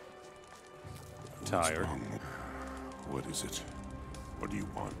 Tired? What is it? What do you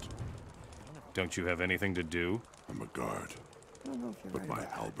want? Don't you have anything to do? I'm a guard. I don't know if you're But right my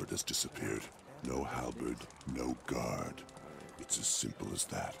about halberd has disappeared. No halberd, no guard. It's as simple as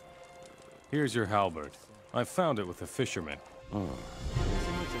that. Here's your halberd. I found it with the fisherman.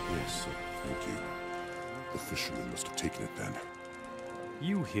 Yes, sir. Thank you. The fisherman must have taken it then.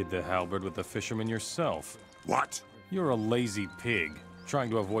 You hid the halberd with the fisherman yourself. What? You're a lazy pig, trying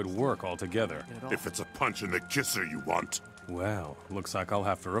to avoid work altogether. If it's a punch in the kisser you want. Well, looks like I'll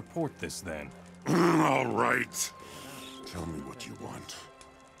have to report this then. All right. Tell me what you want.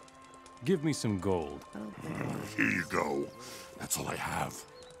 Give me some gold. Here you go. That's all I have.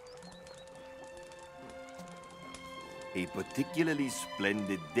 A particularly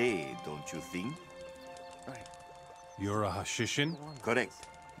splendid day, don't you think? You're a Hashishin? Correct.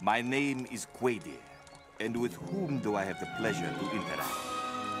 My name is Quadir. And with whom do I have the pleasure to interact?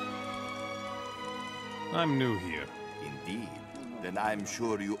 I'm new here. Indeed. Then I'm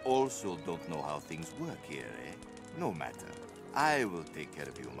sure you also don't know how things work here, eh? No matter. I will take care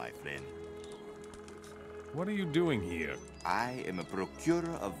of you, my friend. What are you doing here? I am a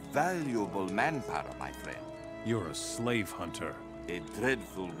procurer of valuable manpower, my friend. You're a slave hunter. A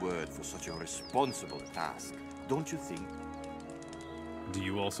dreadful word for such a responsible task, don't you think? Do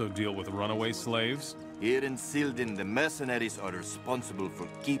you also deal with runaway slaves? Here in Sildin, the mercenaries are responsible for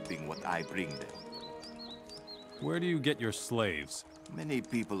keeping what I bring them. Where do you get your slaves? Many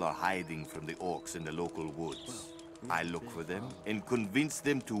people are hiding from the orcs in the local woods. I look for them and convince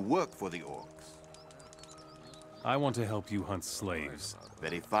them to work for the orcs. I want to help you hunt slaves.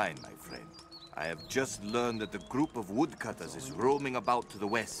 Very fine, my friend. I have just learned that a group of woodcutters is roaming about to the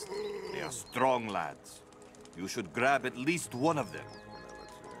west. They are strong lads. You should grab at least one of them.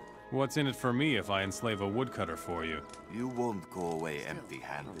 What's in it for me if I enslave a woodcutter for you? You won't go away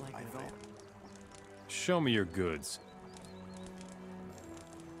empty-handed, my friend. Show me your goods.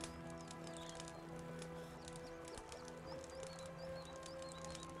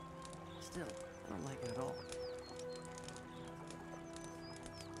 Still, I don't like it at all.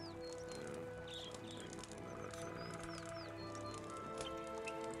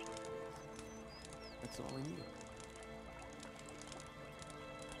 That's all I need.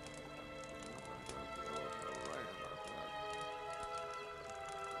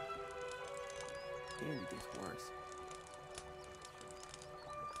 And it gets worse.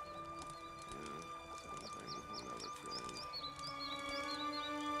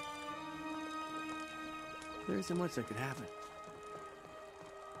 There isn't much that could happen.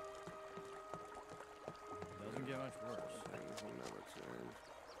 Doesn't get much worse.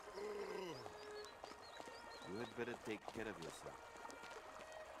 You had better take care of yourself.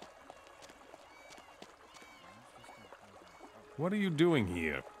 What are you doing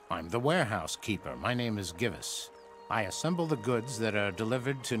here? I'm the warehouse keeper. My name is Givus. I assemble the goods that are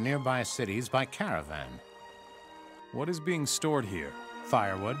delivered to nearby cities by caravan. What is being stored here?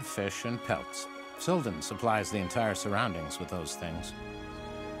 Firewood, fish, and pelts. Sildin supplies the entire surroundings with those things.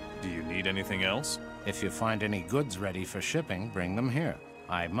 Do you need anything else? If you find any goods ready for shipping, bring them here.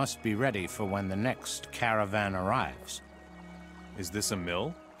 I must be ready for when the next caravan arrives. Is this a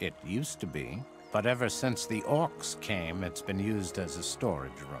mill? It used to be, but ever since the orcs came, it's been used as a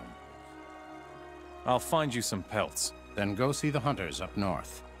storage room. I'll find you some pelts. Then go see the hunters up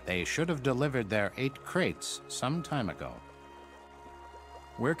north. They should have delivered their 8 crates some time ago.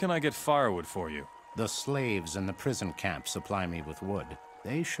 Where can I get firewood for you? The slaves in the prison camp supply me with wood.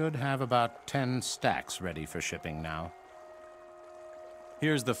 They should have about 10 stacks ready for shipping now.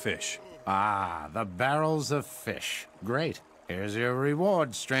 Here's the fish. Ah, the barrels of fish. Great. Here's your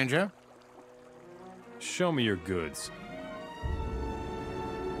reward, stranger. Show me your goods.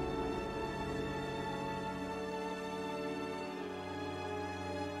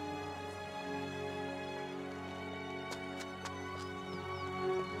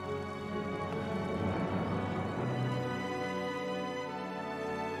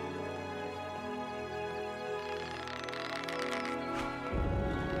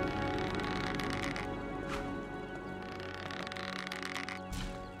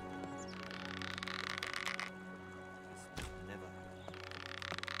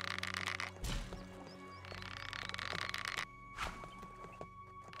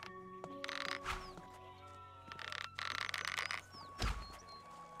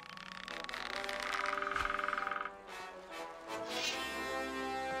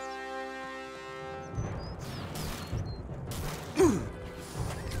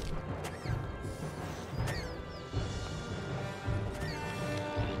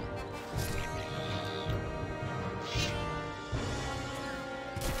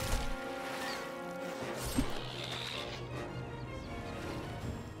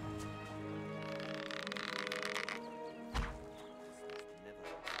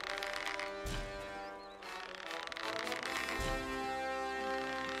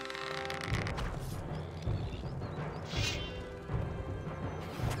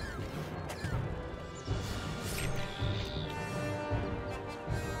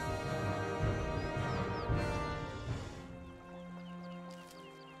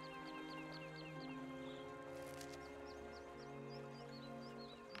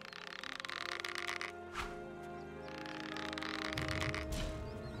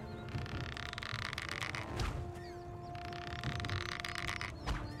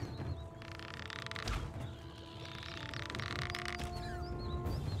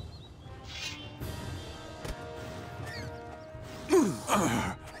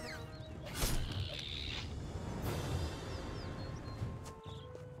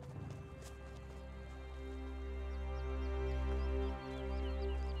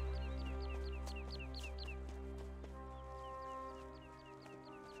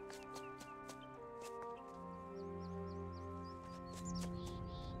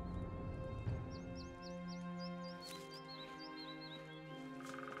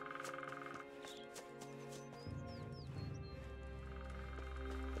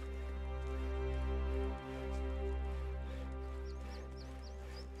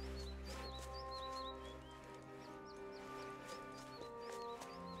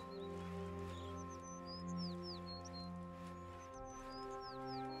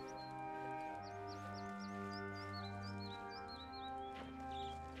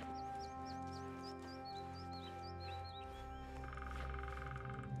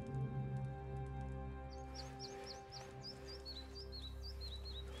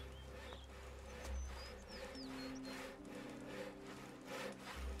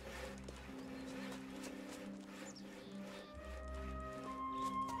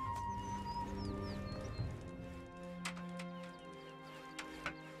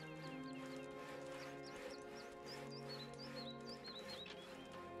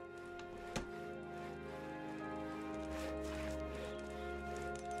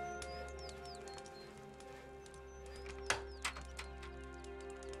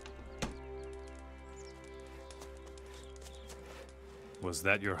 Was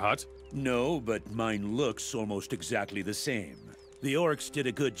that your hut? No, but mine looks almost exactly the same. The orcs did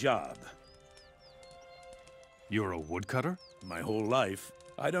a good job. You're a woodcutter? My whole life.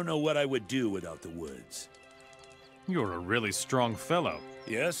 I don't know what I would do without the woods. You're a really strong fellow.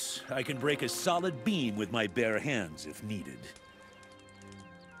 Yes, I can break a solid beam with my bare hands if needed.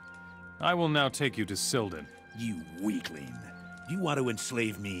 I will now take you to Sildon. You weakling. You want to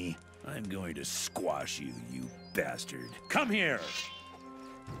enslave me? I'm going to squash you, you bastard. Come here!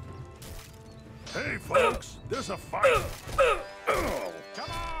 Hey, folks, there's a fight. Come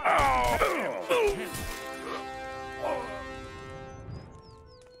on!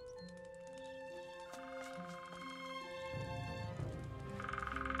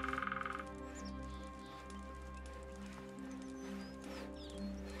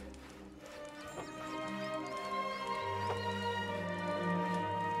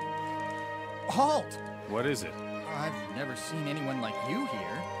 Halt! What is it? I've never seen anyone like you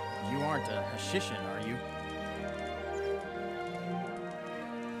here. You aren't a Hashishin, are you?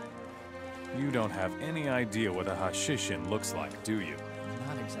 You don't have any idea what a Hashishin looks like, do you?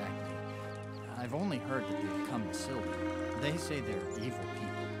 Not exactly. I've only heard that they've come to Sildon. They say they're evil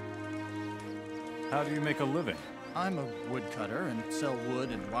people. How do you make a living? I'm a woodcutter and sell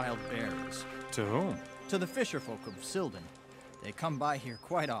wood and wild berries. To whom? To the fisherfolk of Sildon. They come by here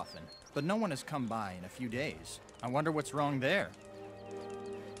quite often, but no one has come by in a few days. I wonder what's wrong there.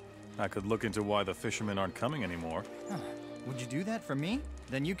 I could look into why the fishermen aren't coming anymore. Would you do that for me?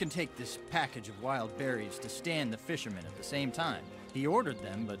 Then you can take this package of wild berries to Stan the fisherman at the same time. He ordered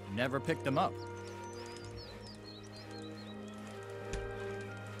them, but never picked them up.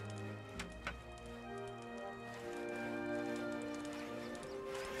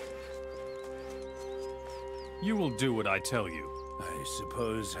 You will do what I tell you. I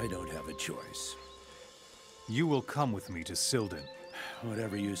suppose I don't have a choice. You will come with me to Sildon.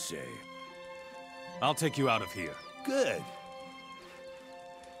 Whatever you say. I'll take you out of here. Good.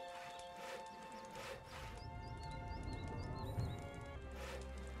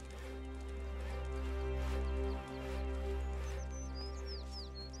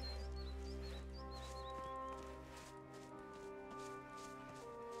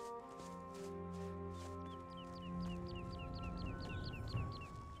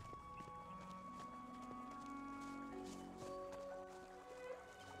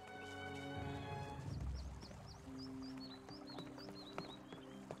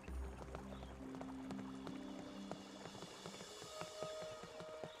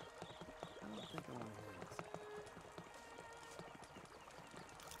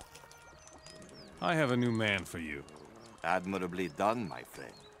 I have a new man for you. Admirably done, my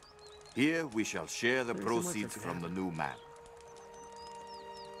friend. Here we shall share the proceeds from the new man.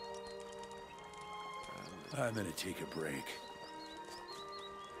 I'm gonna take a break.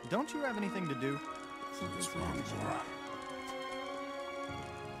 Don't you have anything to do? What's wrong, Zora?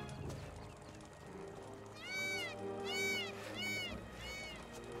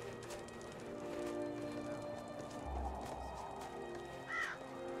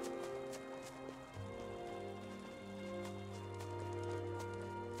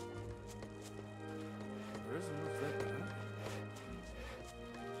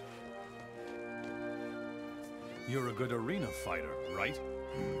 You're a good arena fighter, right?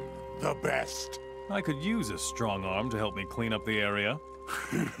 The best. I could use a strong arm to help me clean up the area.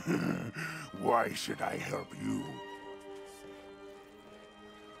 Why should I help you?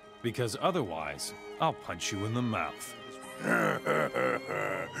 Because otherwise, I'll punch you in the mouth.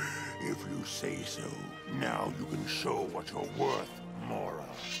 If you say so, now you can show what you're worth, Mora.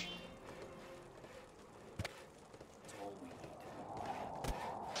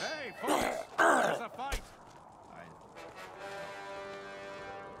 Hey, folks! There's a fight!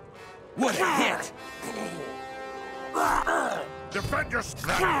 What a hit! Defend your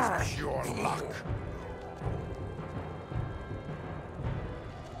that is pure luck.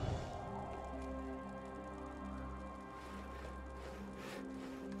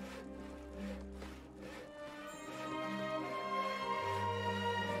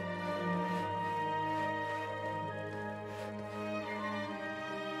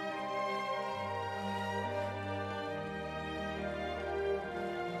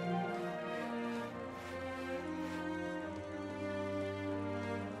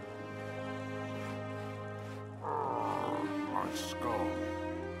 Skull.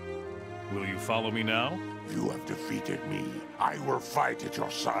 Will you follow me now? You have defeated me. I will fight at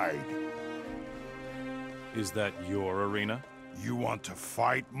your side. Is that your arena? You want to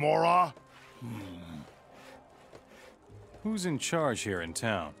fight, Mora? Who's in charge here in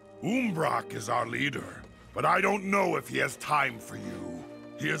town? Umbrak is our leader, but I don't know if he has time for you.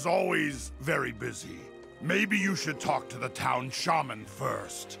 He is always very busy. Maybe you should talk to the town shaman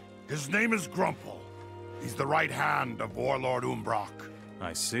first. His name is Grumple. He's the right hand of Warlord Umbrock.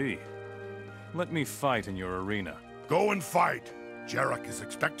 I see. Let me fight in your arena. Go and fight. Jarek is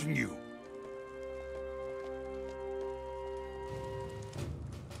expecting you.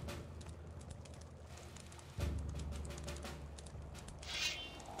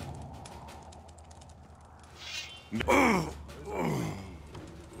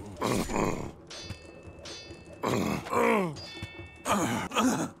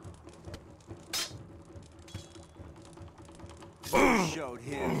 Showed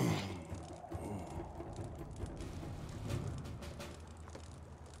him.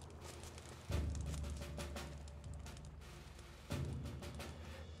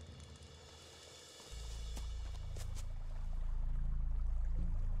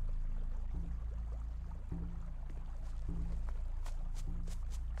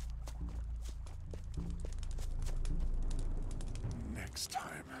 Next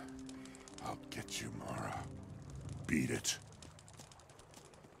time, I'll get you, Mara. Beat it.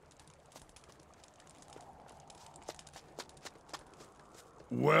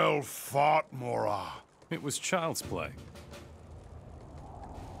 Well fought, Mora. It was child's play.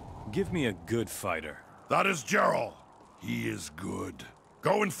 Give me a good fighter. That is Geralt. He is good.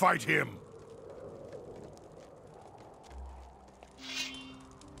 Go and fight him.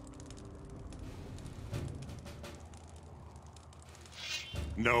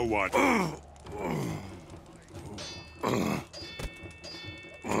 No one.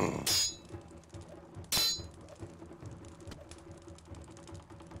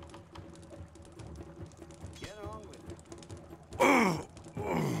 Get on with it.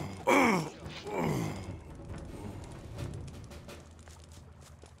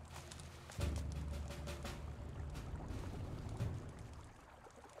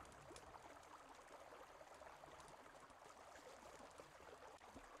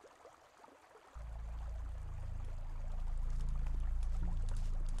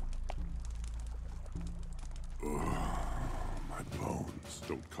 My bones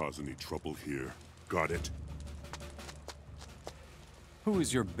don't cause any trouble here. Got it? Who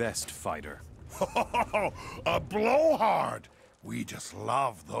is your best fighter? A blowhard! We just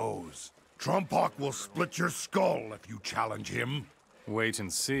love those. Trumpok will split your skull if you challenge him. Wait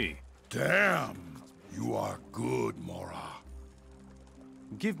and see. Damn! You are good, Mora.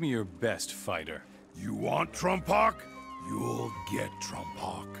 Give me your best fighter. You want Trumpok? You'll get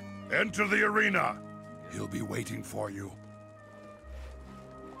Trumpok. Enter the arena. He'll be waiting for you.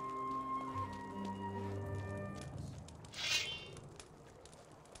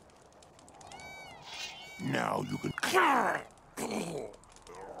 Now you can...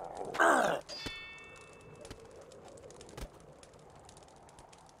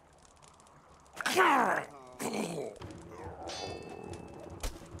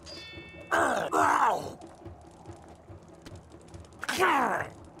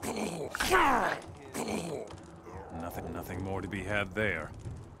 Nothing more to be had there.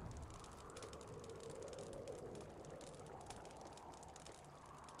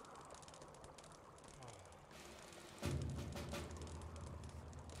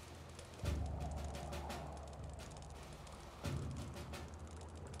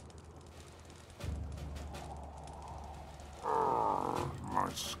 My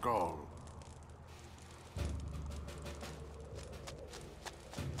skull.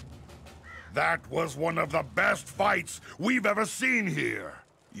 That was one of the best fights we've ever seen here.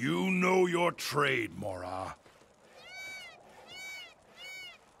 You know your trade, Mora.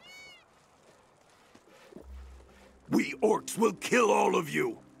 We orcs will kill all of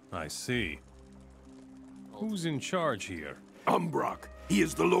you! I see. Who's in charge here? Umbrock. He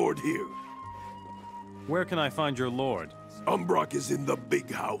is the lord here. Where can I find your lord? Umbrock is in the big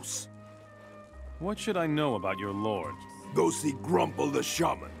house. What should I know about your lord? Go see Grumple the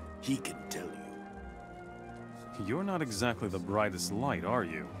shaman. He can tell you. You're not exactly the brightest light, are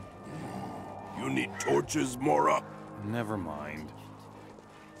you? You need torches, Mora? Never mind.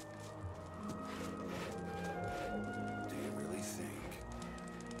 Do you really think?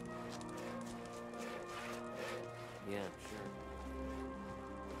 Yeah, sure.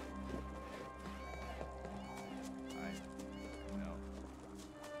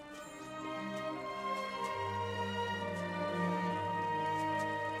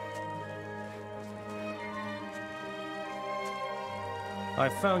 I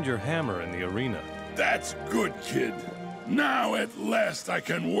found your hammer in the arena. That's good, kid. Now at last I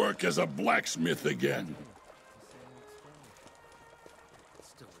can work as a blacksmith again.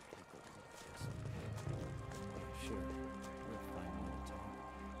 Sure. We'll find more time.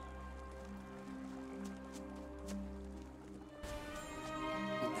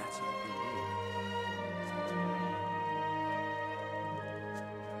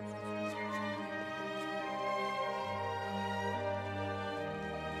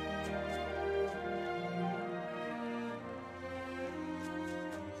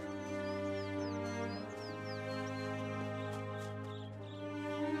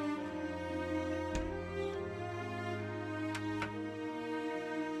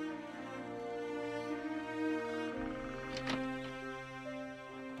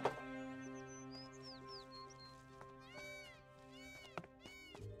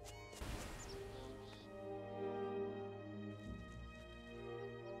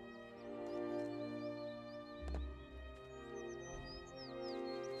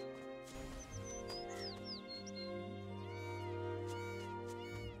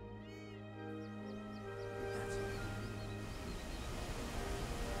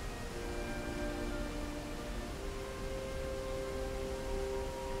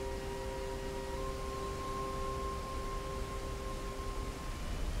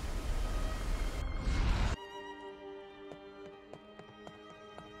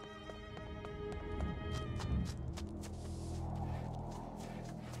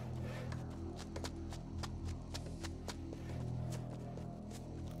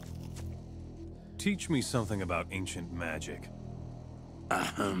 Teach me something about ancient magic.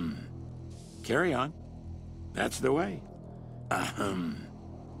 Carry on. That's the way.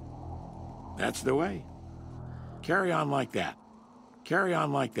 That's the way. Carry on like that. Carry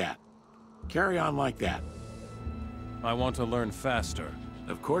on like that. Carry on like that. I want to learn faster.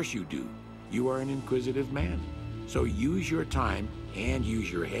 Of course you do. You are an inquisitive man. So use your time and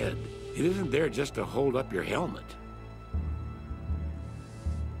use your head. It isn't there just to hold up your helmet.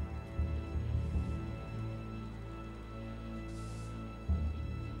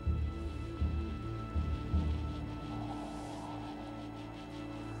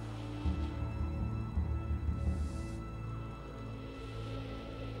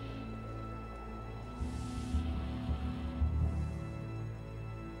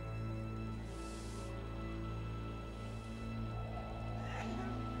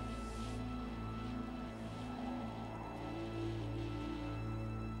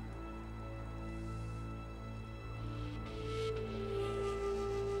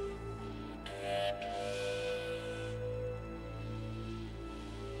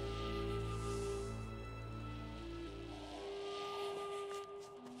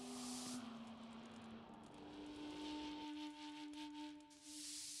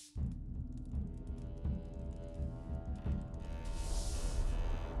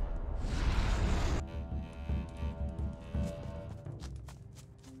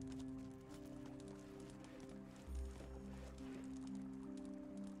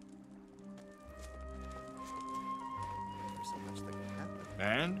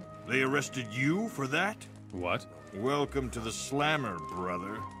 And? They arrested you for that? What? Welcome to the Slammer,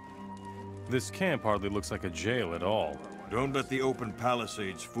 brother. This camp hardly looks like a jail at all. Don't let the open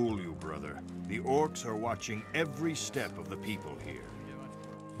palisades fool you, brother. The orcs are watching every step of the people here.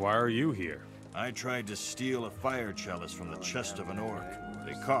 Why are you here? I tried to steal a fire chalice from the chest of an orc.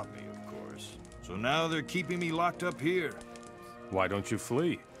 They caught me, of course. So now they're keeping me locked up here. Why don't you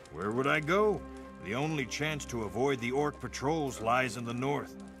flee? Where would I go? The only chance to avoid the orc patrols lies in the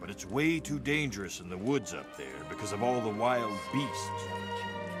north, but it's way too dangerous in the woods up there because of all the wild beasts.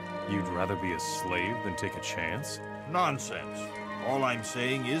 You'd rather be a slave than take a chance? Nonsense. All I'm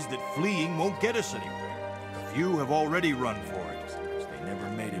saying is that fleeing won't get us anywhere. A few have already run for it. They never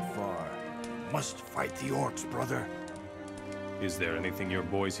made it far. Must fight the orcs, brother. Is there anything your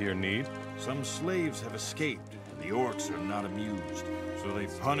boys here need? Some slaves have escaped, and the orcs are not amused. So they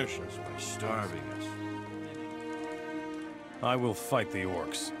punish us by starving us. I will fight the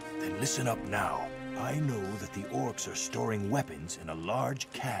orcs. Then listen up now. I know that the orcs are storing weapons in a large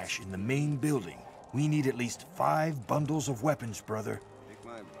cache in the main building. We need at least 5 bundles of weapons, brother.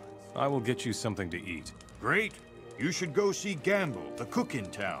 I will get you something to eat. Great. You should go see Gamble, the cook in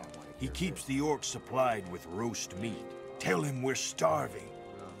town. He keeps the orcs supplied with roast meat. Tell him we're starving.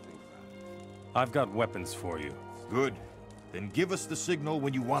 I've got weapons for you. Good. Then give us the signal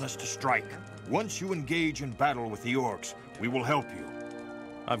when you want us to strike. Once you engage in battle with the orcs, we will help you.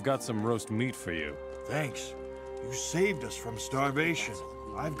 I've got some roast meat for you. Thanks. You saved us from starvation.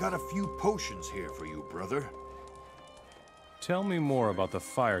 I've got a few potions here for you, brother. Tell me more about the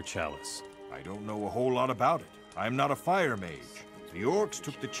fire chalice. I don't know a whole lot about it. I'm not a fire mage. The orcs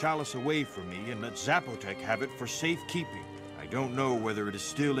took the chalice away from me and let Zapotec have it for safekeeping. I don't know whether it is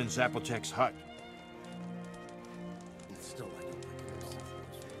still in Zapotec's hut.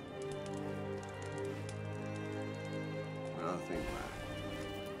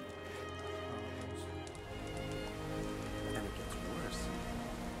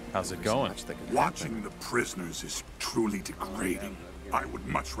 How's it going? Watching the prisoners is truly degrading. I would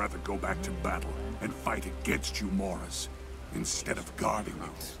much rather go back to battle and fight against you, Moras, instead of guarding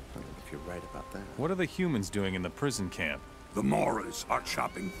you. If you're right about that. What are the humans doing in the prison camp? The Moras are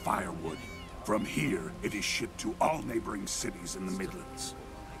chopping firewood. From here, it is shipped to all neighboring cities in the Midlands.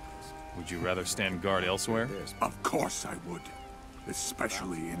 Would you rather stand guard elsewhere? Of course I would,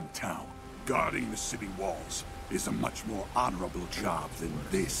 especially in town. Guarding the city walls is a much more honorable job than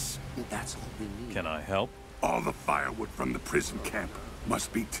this. That's all we need. Can I help? All the firewood from the prison camp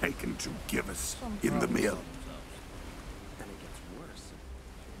must be taken to Givus in the mill. Then it gets worse.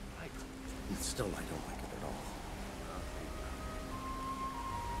 Still, I don't like it at all.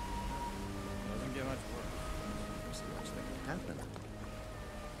 Doesn't get much worse. There's so much that can happen.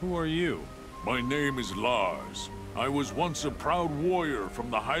 Who are you? My name is Lars. I was once a proud warrior from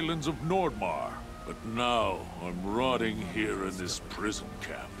the highlands of Nordmar, but now I'm rotting here in this prison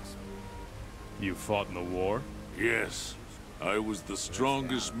camp. You fought in the war? Yes, I was the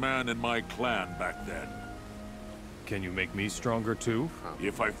strongest man in my clan back then. Can you make me stronger too?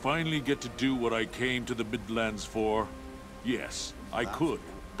 If I finally get to do what I came to the Midlands for, yes, I could.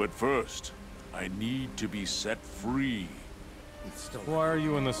 But first, I need to be set free. Why are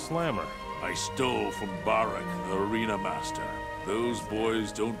you in the slammer? I stole from Barak, the arena master. Those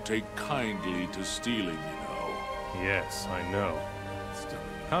boys don't take kindly to stealing, you know. Yes, I know.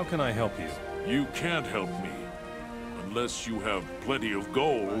 How can I help you? You can't help me. Unless you have plenty of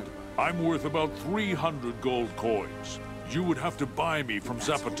gold. I'm worth about 300 gold coins. You would have to buy me from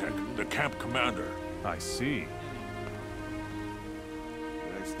Zapotek, the camp commander. I see.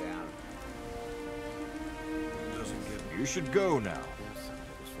 You should go now.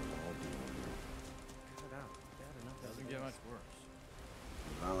 Doesn't get much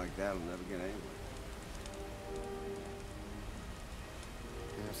worse. Not like that'll never get anywhere.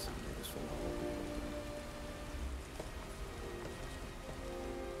 Someday this will all be over.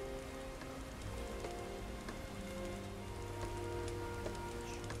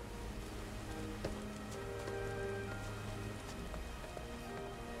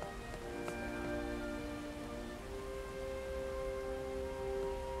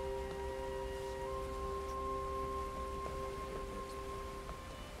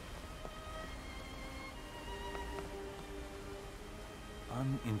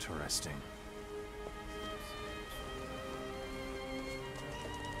 Uninteresting.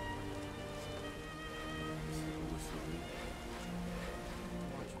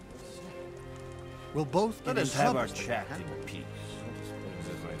 We'll both get Let us in have trouble. our chat in peace. As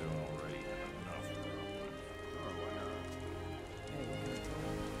if I don't already have enough.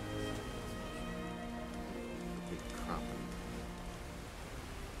 Big company.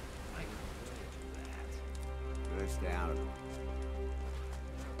 I couldn't do that. Better stay out of it.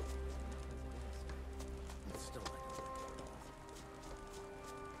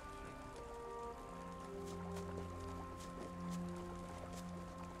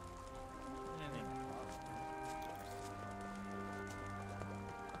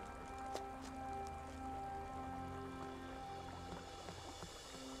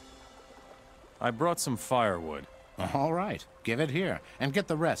 I brought some firewood. All right, give it here. And get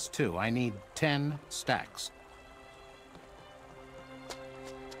the rest, too. I need 10 stacks.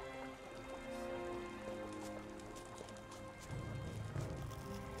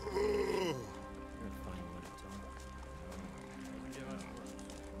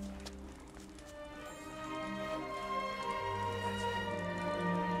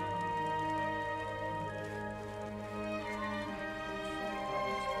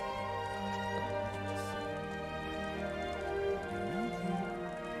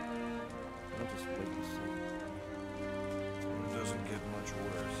 It doesn't get much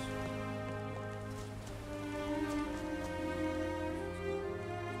worse.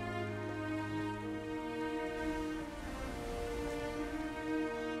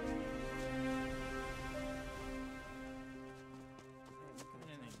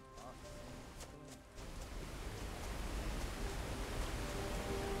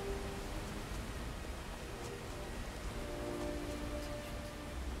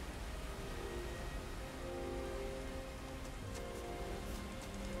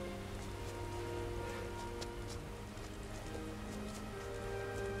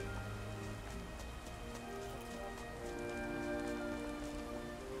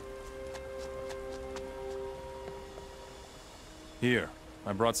 Here,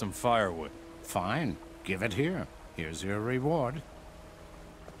 I brought some firewood. Fine, give it here. Here's your reward.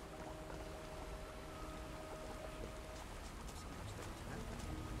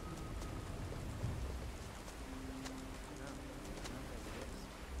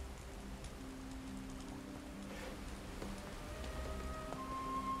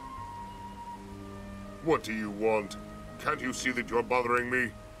 What do you want? Can't you see that you're bothering me?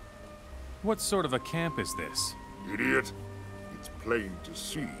 What sort of a camp is this? Idiot. It's plain to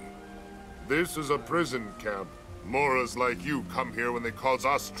see. This is a prison camp. Moras like you come here when they cause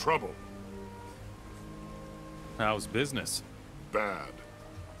us trouble. How's business? Bad.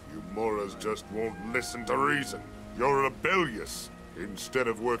 You Moras just won't listen to reason. You're rebellious. Instead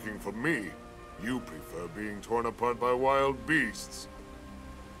of working for me, you prefer being torn apart by wild beasts.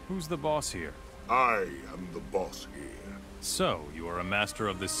 Who's the boss here? I am the boss here. So, you are a master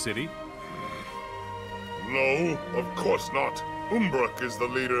of this city? No, of course not. Umbrak is the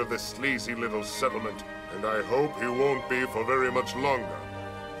leader of this sleazy little settlement, and I hope he won't be for very much longer.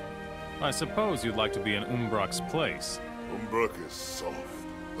 I suppose you'd like to be in Umbrak's place. Umbrak is soft.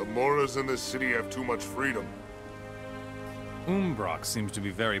 The Moras in this city have too much freedom. Umbrak seems to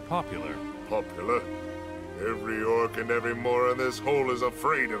be very popular. Popular? Every orc and every Mora in this hole is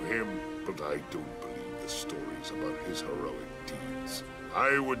afraid of him, but I don't believe the stories about his heroic deeds.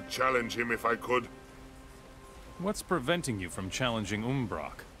 I would challenge him if I could. What's preventing you from challenging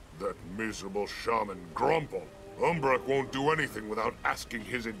Umbrak? That miserable shaman, Grumple. Umbrak won't do anything without asking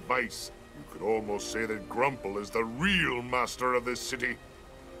his advice. You could almost say that Grumple is the real master of this city.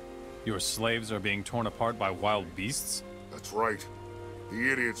 Your slaves are being torn apart by wild beasts? That's right.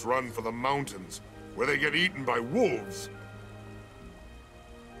 The idiots run for the mountains, where they get eaten by wolves.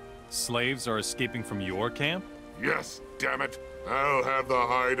 Slaves are escaping from your camp? Yes, damn it. I'll have the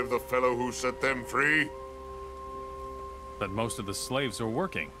hide of the fellow who set them free. But most of the slaves are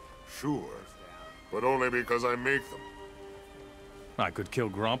working. Sure, but only because I make them. I could kill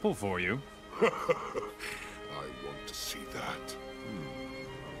Grumple for you. I want to see that.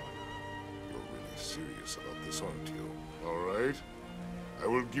 You're really serious about this, aren't you? All right. I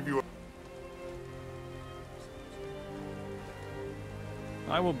will give you a...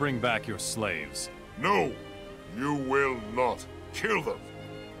 I will bring back your slaves. No! You will not. Kill them.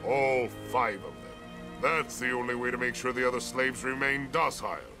 All 5 of them. That's the only way to make sure the other slaves remain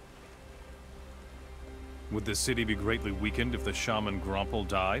docile. Would the city be greatly weakened if the shaman Grumple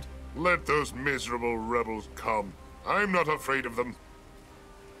died? Let those miserable rebels come. I'm not afraid of them.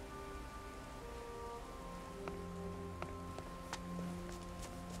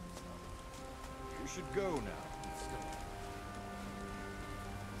 You should go now.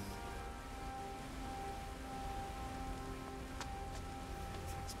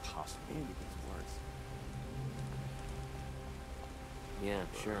 It's possible. Andy gets worse. Yeah,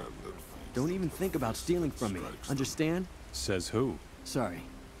 sure. Don't even think about stealing from me. Understand? Says who? Sorry.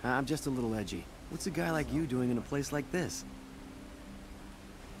 I'm just a little edgy. What's a guy like you doing in a place like this?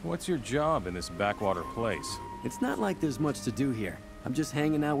 What's your job in this backwater place? It's not like there's much to do here. I'm just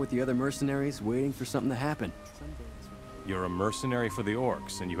hanging out with the other mercenaries, waiting for something to happen. You're a mercenary for the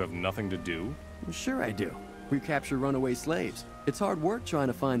orcs, and you have nothing to do? Sure I do. We capture runaway slaves. It's hard work trying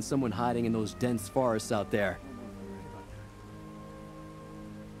to find someone hiding in those dense forests out there.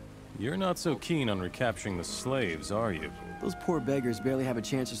 You're not so keen on recapturing the slaves, are you? Those poor beggars barely have a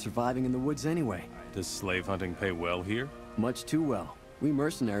chance of surviving in the woods anyway. Does slave hunting pay well here? Much too well. We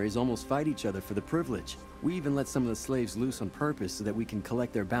mercenaries almost fight each other for the privilege. We even let some of the slaves loose on purpose so that we can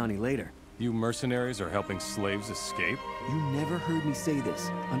collect their bounty later. You mercenaries are helping slaves escape? You never heard me say this.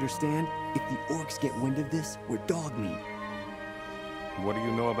 Understand? If the orcs get wind of this, we're dog meat. What do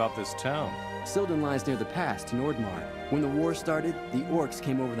you know about this town? Sildon lies near the pass to Nordmar. When the war started, the orcs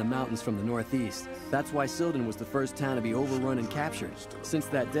came over the mountains from the northeast. That's why Sildon was the first town to be overrun and captured. Since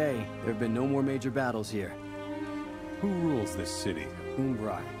that day, there have been no more major battles here. Who rules this city?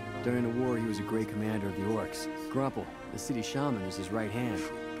 Umbrak. During the war, he was a great commander of the orcs. Grumple, the city shaman, is his right hand.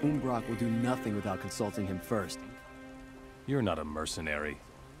 Umbrak will do nothing without consulting him first. You're not a mercenary.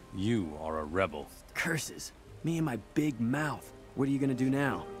 You are a rebel. Curses. Me and my big mouth. What are you gonna do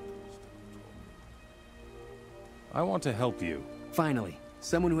now? I want to help you. Finally,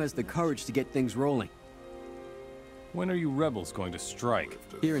 someone who has the courage to get things rolling. When are you rebels going to strike?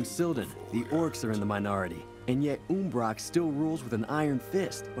 Here in Sildon, the orcs are in the minority. And yet Umbrak still rules with an iron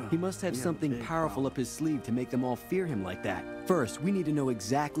fist. He must have something powerful up his sleeve to make them all fear him like that. First, we need to know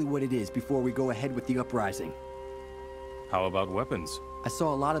exactly what it is before we go ahead with the uprising. How about weapons? I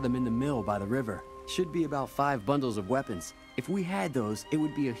saw a lot of them in the mill by the river. Should be about 5 bundles of weapons. If we had those, it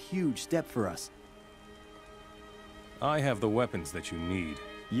would be a huge step for us. I have the weapons that you need.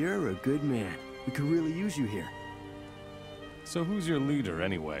 You're a good man. We could really use you here. So who's your leader,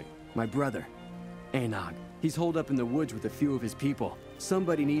 anyway? My brother, Anog. He's holed up in the woods with a few of his people.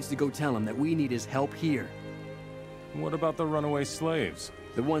 Somebody needs to go tell him that we need his help here. What about the runaway slaves?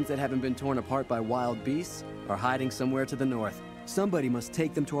 The ones that haven't been torn apart by wild beasts are hiding somewhere to the north. Somebody must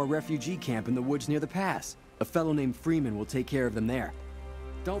take them to our refugee camp in the woods near the pass. A fellow named Freeman will take care of them there.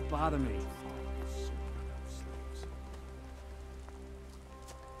 Don't bother me.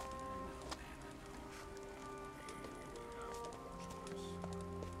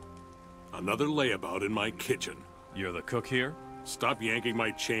 Another layabout in my kitchen. You're the cook here? Stop yanking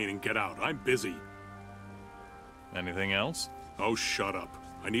my chain and get out. I'm busy. Anything else? Oh, shut up.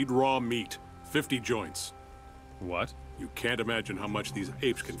 I need raw meat. 50 joints. What? You can't imagine how much these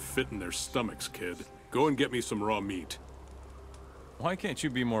apes can fit in their stomachs, kid. Go and get me some raw meat. Why can't you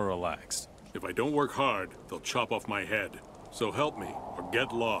be more relaxed? If I don't work hard, they'll chop off my head. So help me, or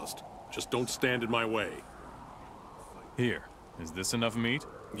get lost. Just don't stand in my way. Here, is this enough meat?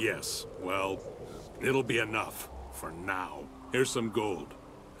 Yes, well, it'll be enough. For now. Here's some gold.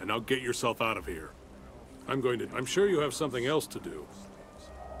 And now get yourself out of here. I'm sure you have something else to do.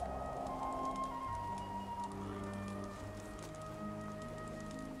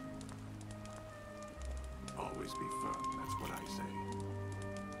 Always be firm, that's what I say.